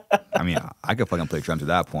 I mean, I could fucking play drums at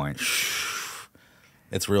that point.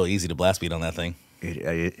 It's real easy to blast beat on that thing.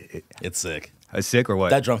 It's sick. A sick or what?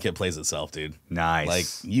 That drum kit plays itself, dude.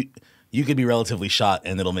 Nice. Like you could be relatively shot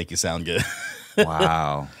and it'll make you sound good.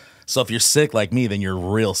 Wow. So if you're sick like me, then you're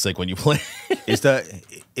real sick when you play. Is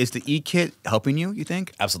the E kit helping you? You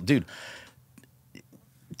think? Absolutely, dude.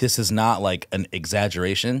 This is not like an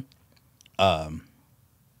exaggeration.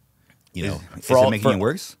 You know, is it making it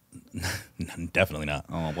worse? Definitely not.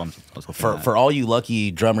 Oh, well, I was hoping For all you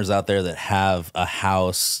lucky drummers out there that have a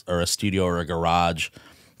house or a studio or a garage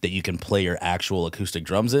that you can play your actual acoustic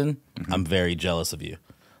drums in, I'm very jealous of you.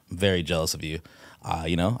 Very jealous of you.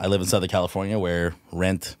 You know, I live in Southern California where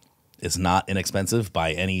rent is not inexpensive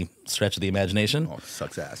by any stretch of the imagination. Oh,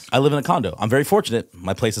 sucks ass. I live in a condo. I'm very fortunate.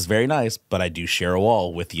 My place is very nice, but I do share a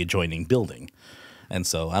wall with the adjoining building. And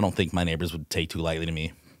so I don't think my neighbors would take too lightly to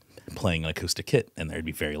me playing an acoustic kit, and they'd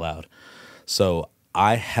be very loud. So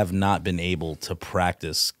I have not been able to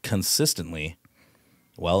practice consistently,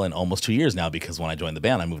 well, in almost 2 years now, because when I joined the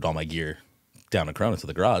band, I moved all my gear down to Corona to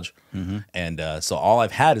the garage. And so all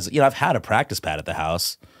I've had is, I've had a practice pad at the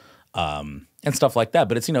house and stuff like that,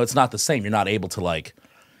 but it's, it's not the same. You're not able to like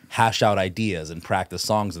hash out ideas and practice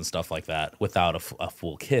songs and stuff like that without a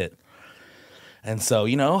full kit. And so,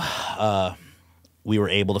 we were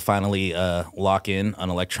able to finally lock in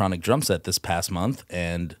an electronic drum set this past month,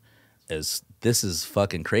 and this is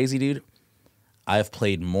fucking crazy, dude. I've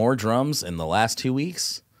played more drums in the last 2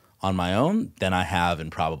 weeks on my own than I have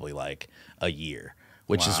in probably like a year,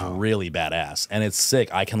 which is really badass. And it's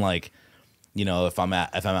sick. I can like, if I'm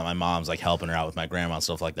at my mom's, like helping her out with my grandma and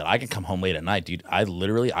stuff like that, I can come home late at night, dude. I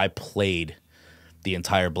played the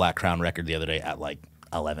entire Black Crown record the other day at like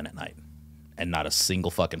 11 at night, and not a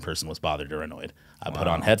single fucking person was bothered or annoyed. I put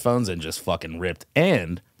on headphones and just fucking ripped.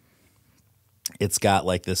 And it's got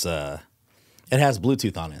like this, it has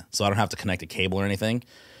Bluetooth on it, so I don't have to connect a cable or anything.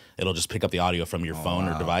 It'll just pick up the audio from your phone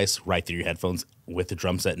or device right through your headphones with the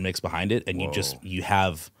drum set mix behind it. And you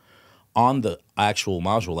have on the actual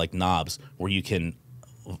module like knobs where you can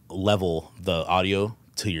level the audio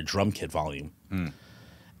to your drum kit volume.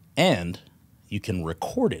 And you can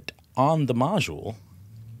record it on the module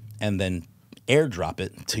and then airdrop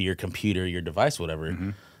it to your computer, your device,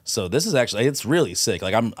 whatever. So this is actually, it's really sick.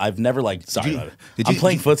 Like I've never like, sorry about it. I'm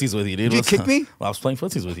playing footsies with you, dude. Did you kick me? Well, I was playing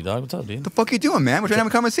footsies with you, dog. What's up, dude? What the fuck you doing, man? We're trying to have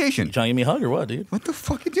a conversation. You trying to give me a hug or what, dude? What the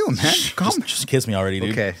fuck you doing, man? Just kiss me already,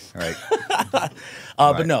 dude. Okay, all right.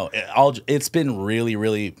 But no, it's been really,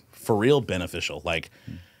 really, for real beneficial. Like,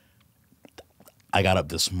 I got up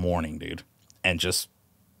this morning, dude, and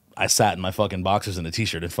I sat in my fucking boxers and a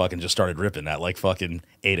t-shirt and fucking just started ripping at like fucking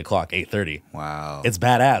 8 o'clock, 8:30. Wow. It's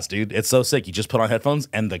badass, dude. It's so sick. You just put on headphones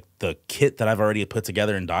and the kit that I've already put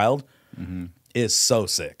together and dialed is so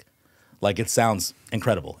sick. Like it sounds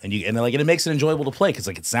incredible. And it makes it enjoyable to play because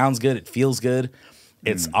like it sounds good, it feels good.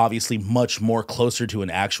 It's obviously much more closer to an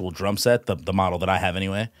actual drum set, the model that I have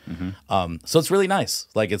anyway. So it's really nice.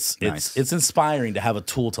 Like it's inspiring to have a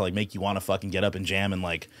tool to like make you want to fucking get up and jam and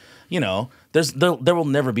like, there will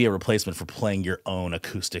never be a replacement for playing your own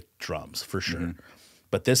acoustic drums for sure.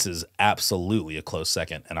 But this is absolutely a close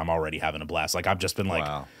second, and I'm already having a blast. Like I've just been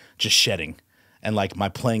like just shedding, and like my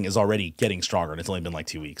playing is already getting stronger, and it's only been like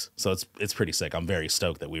 2 weeks, so it's pretty sick. I'm very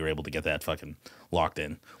stoked that we were able to get that fucking locked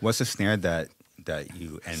in. What's the snare that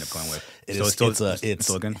you ended up going with?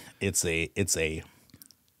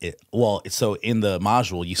 So in the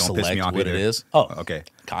module you select what it is. Oh, okay.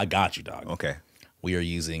 I got you, dog. Okay. We are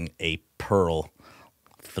using a Pearl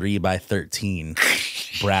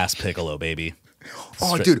 3x13 brass piccolo, baby.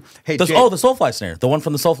 Oh, dude. Hey, Jay. The Soulfly snare. The one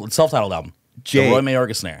from the self-titled album. Jay, the Roy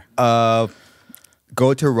Mayorga snare.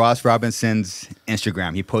 Go to Ross Robinson's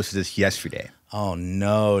Instagram. He posted this yesterday. Oh,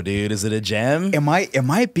 no, dude. Is it a gem? It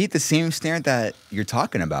might be the same snare that you're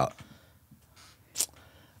talking about.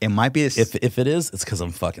 It might be. If it is, it's because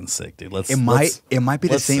I'm fucking sick, dude. It might be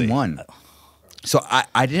the same one. So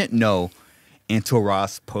I didn't know until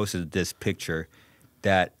Ross posted this picture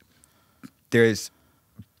that there's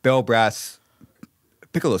bell brass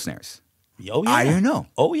piccolo snares. Oh yeah, I didn't know.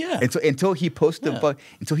 Oh yeah. Until he posted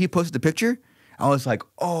the picture, I was like,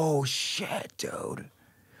 oh shit, dude.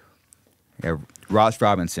 Yeah, Ross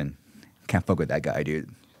Robinson, can't fuck with that guy, dude.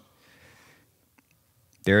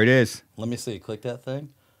 There it is. Let me see. Click that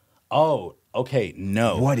thing. Oh, okay.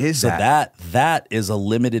 No. What is that? So that is a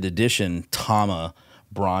limited edition Tama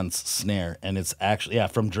bronze snare, and it's actually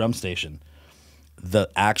from Drum Station.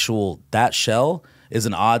 That shell is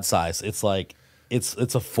an odd size. It's like it's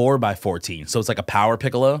a 4x14, so it's like a power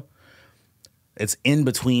piccolo. It's in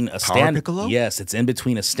between a standard piccolo. Yes, it's in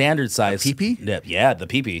between a standard size PP. Yeah, the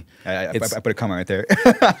PP. I put a comment right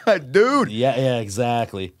there, dude. Yeah,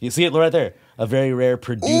 exactly. You see it right there. A very rare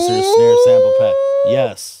producer snare sample pack.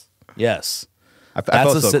 Yes.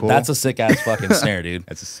 That's a sick ass fucking snare, dude.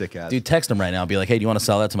 That's a sick ass. Dude, text him right now. Be like, hey, do you want to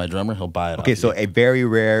sell that to my drummer? He'll buy it. Okay, so a very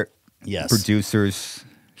rare yes producer's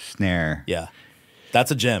snare. Yeah,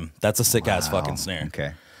 that's a gem. That's a sick ass fucking snare.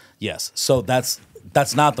 Okay. Yes. So that's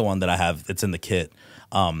not the one that I have. It's in the kit.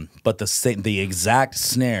 But the exact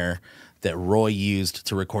snare that Roy used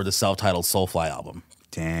to record the self-titled Soulfly album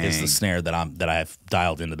is the snare that I have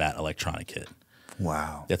dialed into that electronic kit.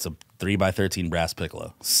 Wow. That's a 3x13 brass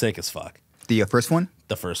piccolo. Sick as fuck. The first one?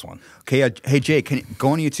 The first one. Okay, hey Jay, can you go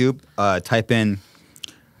on YouTube, type in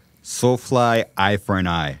Soulfly Eye for an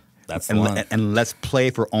Eye. That's the one. And let's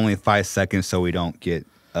play for only 5 seconds so we don't get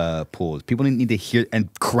pulled. People need to hear and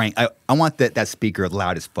crank. I want that speaker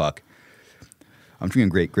loud as fuck. I'm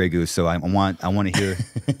drinking Grey Goose, so I want to hear.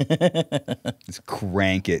 Just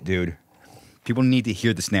crank it, dude. People need to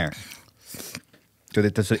hear the snare. So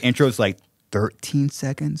the intro is like 13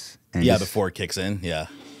 seconds. And yeah, before it kicks in. Yeah.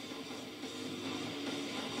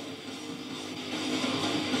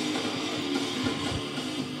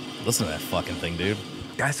 Listen to that fucking thing, dude.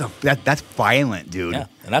 That's violent, dude. Yeah,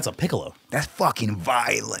 and that's a piccolo. That's fucking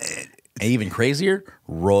violent. And even crazier,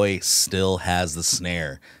 Roy still has the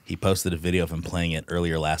snare. He posted a video of him playing it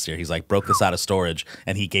earlier last year. He's like, broke this out of storage,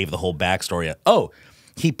 and he gave the whole backstory.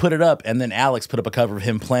 He put it up, and then Alex put up a cover of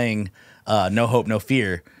him playing No Hope, No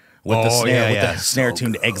Fear with the snare, the snare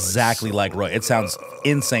tuned exactly like Roy. It sounds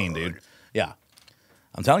insane, dude. Yeah.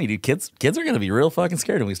 I'm telling you, dude, kids are going to be real fucking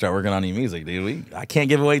scared when we start working on new music, dude. I can't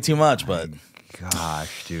give away too much, but...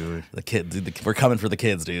 Gosh, dude. We're coming for the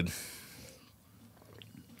kids, dude.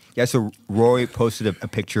 Yeah, so Roy posted a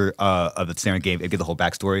picture of the snare game. It gives the whole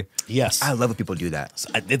backstory. Yes, I love when people do that.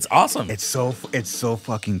 It's awesome. It's so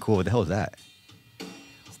fucking cool. What the hell is that?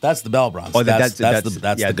 That's the Bell Bronze. Oh, that's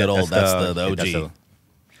the good old. That's the OG. Yeah,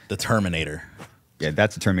 the Terminator. Yeah,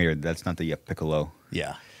 that's the Terminator. That's not the piccolo.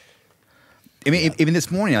 Yeah. I mean, even this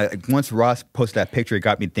morning, once Ross posted that picture, it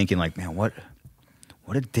got me thinking, like, man, what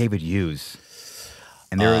did David use?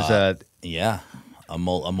 And there was a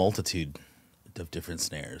multitude of different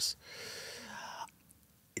snares.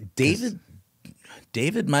 David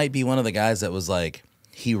might be one of the guys that was like,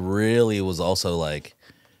 he really was also like,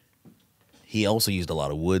 he also used a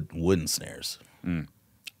lot of wooden snares.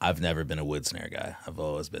 I've never been a wood snare guy. I've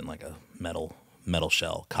always been like a metal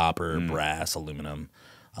shell, copper, brass, aluminum.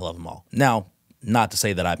 I love them all. Now, not to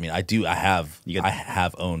say that I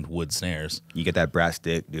have owned wood snares. You get that brass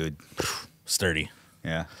stick, dude. Sturdy.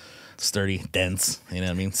 Yeah. Sturdy, dense, you know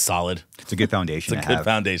what I mean? Solid. It's a good foundation. It's a good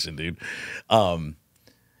foundation, dude.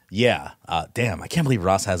 Yeah. Damn, I can't believe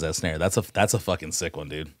Ross has that snare. That's a fucking sick one,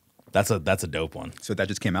 dude. That's a dope one. So that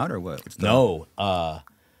just came out or what? No.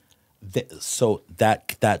 So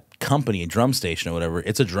that company, Drum Station or whatever,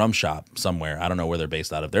 it's a drum shop somewhere. I don't know where they're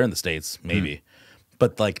based out of. They're in the States, maybe.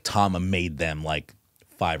 But like Tama made them like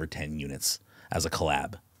 5 or 10 units as a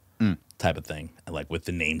collab. Type of thing, like with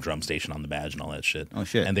the name Drum Station on the badge and all that shit. Oh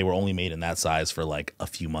shit! And they were only made in that size for like a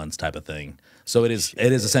few months, type of thing. So it is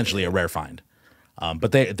essentially a rare find.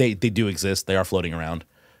 But they do exist. They are floating around.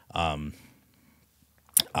 Yeah,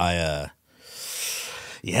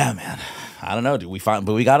 man. I don't know, dude. But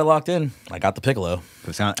we got it locked in. I got the piccolo.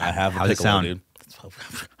 I have the piccolo, dude.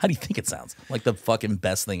 How do you think it sounds? Like the fucking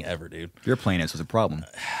best thing ever, dude. If you're playing it, so it's a problem.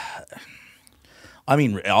 I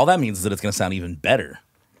mean, all that means is that it's gonna sound even better.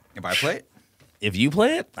 If I play it? If you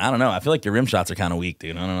play it, I don't know. I feel like your rim shots are kind of weak,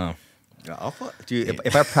 dude. I don't know. Yeah, dude,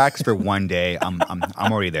 if I practice for one day, I'm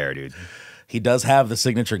already there, dude. He does have the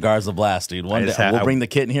signature Garza blast, dude. One day we'll bring the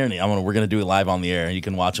kit in here, and we're gonna do it live on the air. You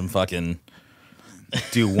can watch him fucking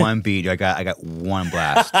do one beat. I got one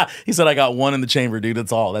blast. He said I got one in the chamber, dude.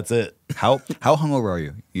 That's all. That's it. How hungover are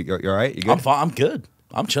you? You're all right? You good? I'm good.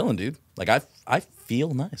 I'm chilling, dude. Like I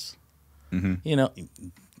feel nice. You know.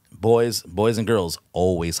 Boys and girls,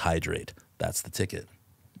 always hydrate. That's the ticket.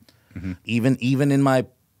 Even in my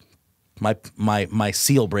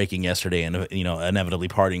seal breaking yesterday, and inevitably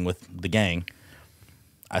partying with the gang,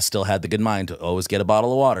 I still had the good mind to always get a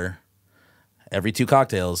bottle of water. Every 2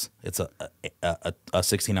 cocktails, it's a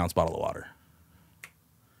 16-ounce bottle of water.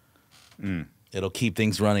 It'll keep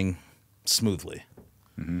things running smoothly.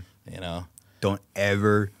 You know, don't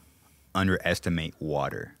ever underestimate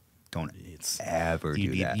water. Don't ever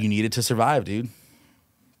do that. You need it to survive, dude.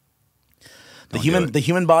 The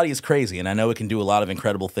human body is crazy, and I know it can do a lot of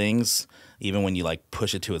incredible things, even when you like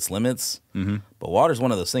push it to its limits. But water's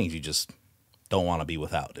one of those things you just don't want to be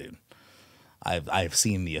without, dude. I've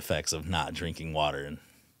seen the effects of not drinking water, and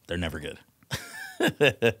they're never good.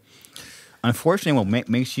 Unfortunately, what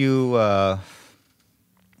makes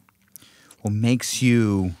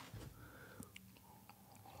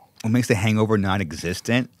the hangover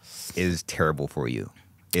non-existent is terrible for you.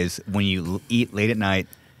 Is when you eat late at night.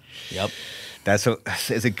 Yep.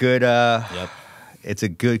 It's a good Yep. It's a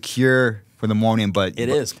good cure for the morning, but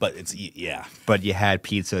But you had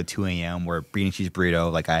pizza at 2 a.m. or bean and cheese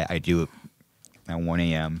burrito like I do at 1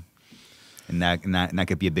 a.m. and that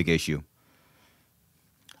could be a big issue.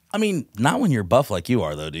 I mean, not when you're buff like you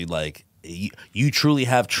are, though, dude. Like, you truly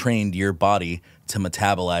have trained your body to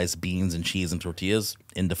metabolize beans and cheese and tortillas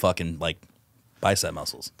into fucking, like, bicep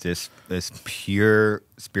muscles. Just this pure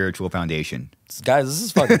spiritual foundation. Guys, this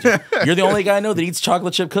is fucking... You're the only guy I know that eats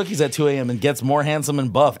chocolate chip cookies at 2 a.m. and gets more handsome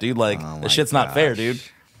and buff, dude. Like, this shit's not fair, dude.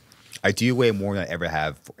 I do weigh more than I ever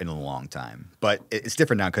have in a long time. But it's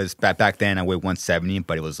different now because back then I weighed 170,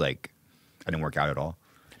 but it was like I didn't work out at all.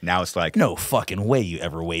 Now it's like no fucking way you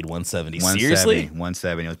ever weighed 170. 170 Seriously?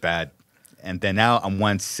 170. It was bad. And then now I'm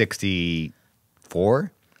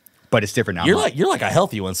 164, but it's different now. You're like a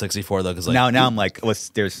healthy 164 though, because like now I'm like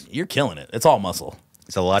you're killing it. It's all muscle.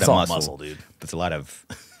 It's a lot it's of all muscle, dude. It's a lot of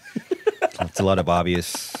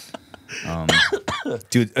obvious.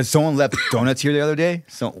 Dude, someone left donuts here the other day.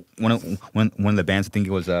 So one of the bands, I think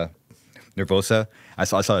it was Nervosa. I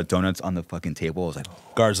saw the donuts on the fucking table. I was like,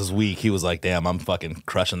 Garza's weak. He was like, damn, I'm fucking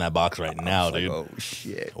crushing that box right now, dude. like, oh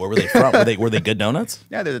shit. Where were they from? Were they good donuts?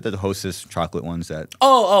 Yeah, they're the Hostess chocolate ones that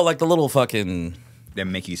Oh, like the little fucking that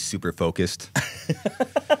make you super focused.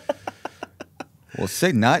 Well,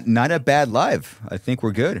 sick. Not a bad live. I think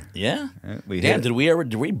we're good. Yeah. Damn, did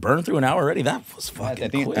we burn through an hour already? That was fucking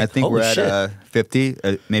quick. I think Holy we're shit. at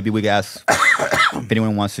 50. Maybe we could ask if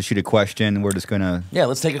anyone wants to shoot a question. We're just gonna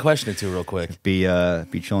let's take a question or two real quick. be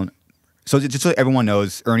chilling. So just so everyone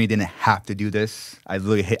knows, Ernie didn't have to do this. I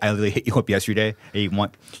literally hit you up yesterday. Hey, you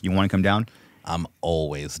want to come down? I'm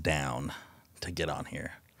always down to get on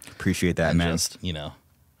here. Appreciate that, And man. just,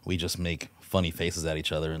 we just make funny faces at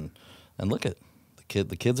each other and look at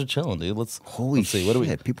the kids are chilling, dude. Let's see. What do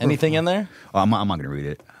we? People Anything in there? Oh, I'm not gonna read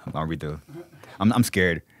it. I'll read the. I'm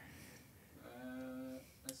scared.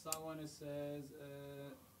 I saw one that says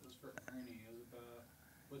it was for Ernie. It was about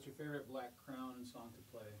what's your favorite Black Crown song to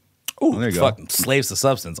play? Ooh, there you go. fucking Slaves to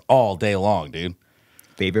Substance all day long, dude.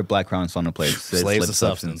 Favorite Black Crown song to play? Slaves to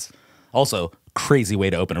Substance. Also, crazy way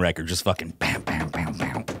to open a record. Just fucking bam, bam, bam,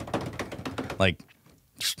 bam. Like,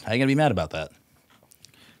 how you gonna be mad about that?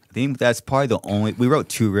 I think that's probably the only. We wrote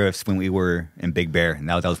 2 riffs when we were in Big Bear, and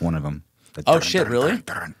that was one of them. Oh shit, really?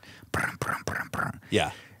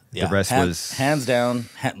 Yeah. The rest was hands down,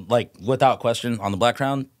 like without question, on the Black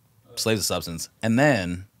Crown, Slaves to Substance, and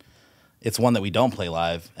then it's one that we don't play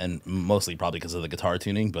live, and mostly probably because of the guitar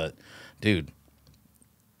tuning. But dude,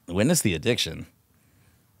 Witness the Addiction.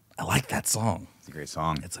 I like that song. It's a great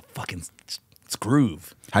song. It's a fucking it's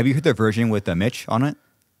groove. Have you heard the version with Mitch on it?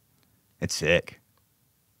 It's sick.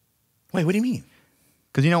 Wait, what do you mean?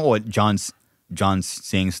 Because you know what John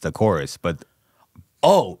sings the chorus, but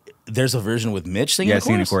oh, there's a version with Mitch singing.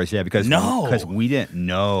 Singing the chorus. Yeah, because we didn't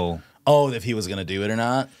know. Oh, if he was gonna do it or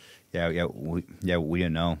not. We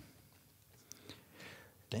didn't know.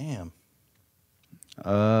 Damn.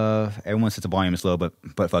 Everyone says the volume is low, but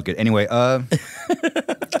fuck it. Anyway,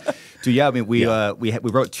 dude, yeah, I mean we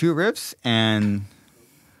wrote 2 riffs and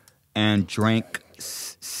drank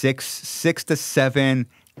 6 to 7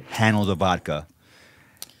 handles of vodka.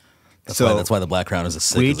 That's why the Black Crown is a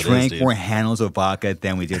sick. We drank more handles of vodka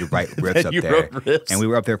than we did to write riffs up there, riffs. and we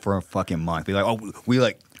were up there for a fucking month.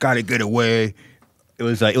 We gotta get away. It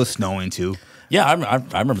was snowing too. Yeah, I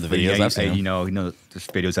remember the videos. I've seen them. You know, there's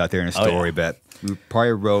videos out there in a story, but we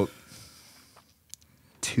probably wrote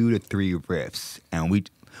 2 to 3 riffs, and we,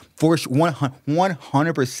 for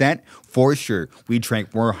 100% for sure, we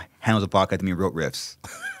drank more handles of vodka than we wrote riffs.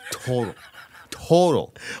 Total.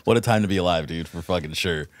 What a time to be alive, dude, for fucking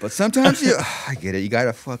sure. But sometimes I get it. You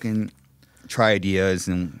gotta fucking try ideas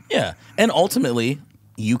and yeah, and ultimately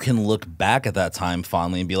you can look back at that time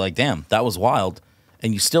fondly and be like, damn, that was wild.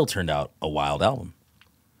 And you still turned out a wild album.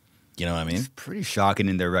 You know what I mean? It's pretty shocking,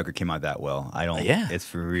 and their record came out that well. Yeah.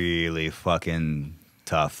 It's really fucking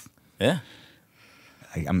tough. Yeah.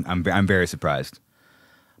 I'm very surprised.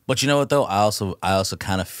 But you know what though? I also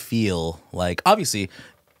kind of feel like obviously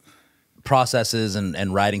processes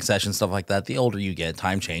and writing sessions, stuff like that. The older you get,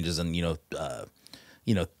 time changes, and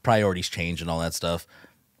priorities change and all that stuff.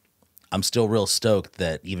 I'm still real stoked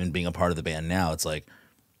that even being a part of the band now, it's like,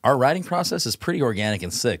 our writing process is pretty organic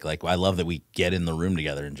and sick. Like, I love that we get in the room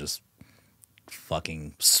together and just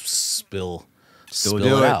fucking spill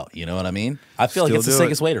it out. You know what I mean? I feel like it's the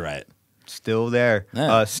sickest way to write. Still there.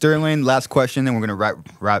 Yeah. Sterling, last question, then we're going to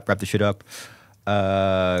wrap the shit up.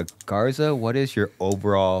 Garza, what is your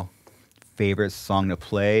overall favorite song to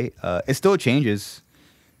play? It still changes.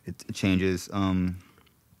 it changes. It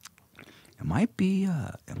might be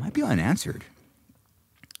unanswered.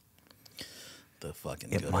 The fucking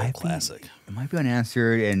good old classic. It might be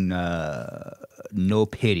unanswered and No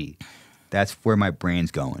Pity. That's where my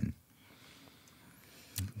brain's going.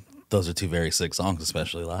 Those are two very sick songs,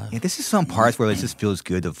 especially live. Yeah, this is some parts where it just feels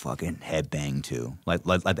good to fucking headbang to. Like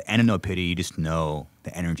the end of No Pity, you just know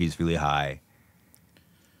the energy is really high.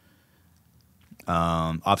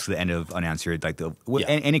 Obviously, the end of Unanswered, like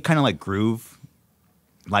any kind of like groove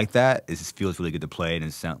like that, it just feels really good to play. And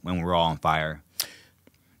it's when we're all on fire,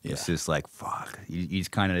 it's just like fuck. You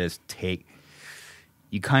just kind of just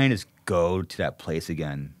go to that place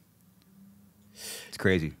again. It's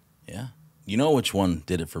crazy. Yeah. You know which one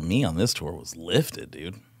did it for me on this tour was Lifted,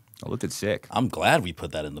 dude. Oh, Lifted's sick. I'm glad we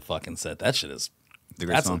put that in the fucking set. That shit is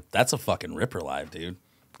that's a fucking ripper live, dude.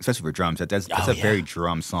 Especially for drums. That's a very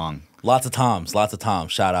drum song. Lots of toms.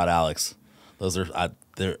 Shout out Alex. Those are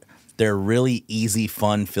they're really easy,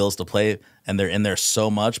 fun fills to play, and they're in there so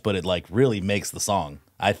much, but it like really makes the song,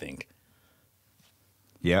 I think.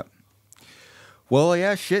 Yep. Well,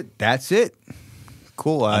 yeah, shit. That's it.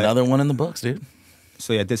 Cool. Another one in the books, dude.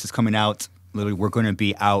 So yeah, this is coming out. Literally, we're going to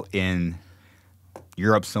be out in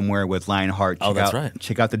Europe somewhere with Lionheart. That's right.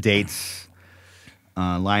 Check out the dates.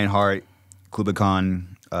 Lionheart, Clubicon,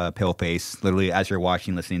 Paleface. Literally, as you're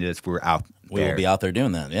watching, listening to this, we're out We will be out there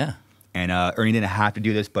doing that, yeah. And Ernie didn't have to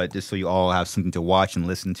do this, but just so you all have something to watch and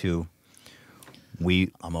listen to,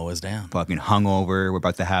 I'm always down. Fucking hungover. We're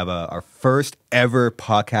about to have our first ever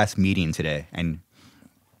podcast meeting today. And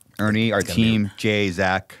Ernie, our team, Jay,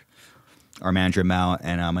 Zach, our manager Mal,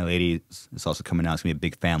 and my lady is also coming out. It's gonna be a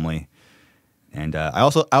big family. And I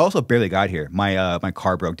also barely got here. My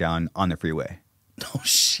car broke down on the freeway. Oh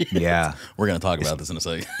shit! Yeah, we're gonna talk about this in a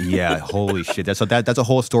second. Yeah, holy shit! That's a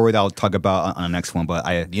whole story that I'll talk about on the next one. But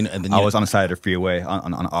I was on the side of the freeway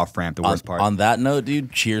on an off ramp. The worst part. On that note,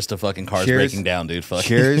 dude, cheers to fucking cars breaking down, dude. Fuck.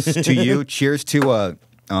 Cheers to you. Cheers to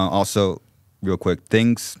also real quick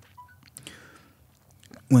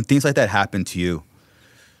when things like that happen to you.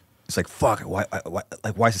 It's like fuck.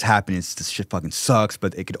 Why is this happening? This shit fucking sucks.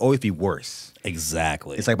 But it could always be worse.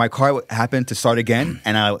 Exactly. It's like my car happened to start again,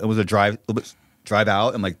 and it was a drive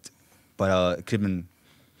out. I'm like, but it could have been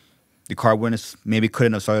the car couldn't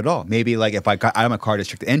have started at all. Maybe like if I got out of my car to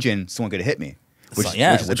check the engine, someone could have hit me. Which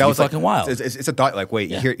would be fucking wild. It's a thought. Like wait,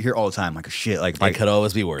 here all the time. Like shit. Like it could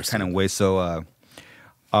always be worse. Kind of way. So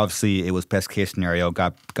obviously it was best case scenario.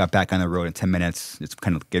 Got back on the road in 10 minutes. It's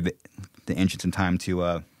kind of give the engine some time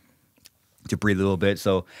to breathe a little bit.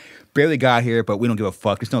 So barely got here, but we don't give a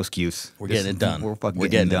fuck. There's no excuse. We're getting it done. We're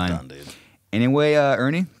getting it done, dude. Anyway,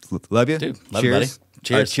 Ernie, love you, dude. Love cheers, you, buddy.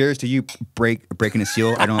 Cheers. Cheers to you breaking the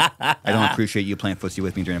seal. I don't appreciate you playing footsie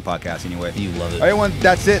with me during the podcast. Anyway, you love it. Everyone,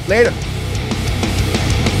 that's it. Later.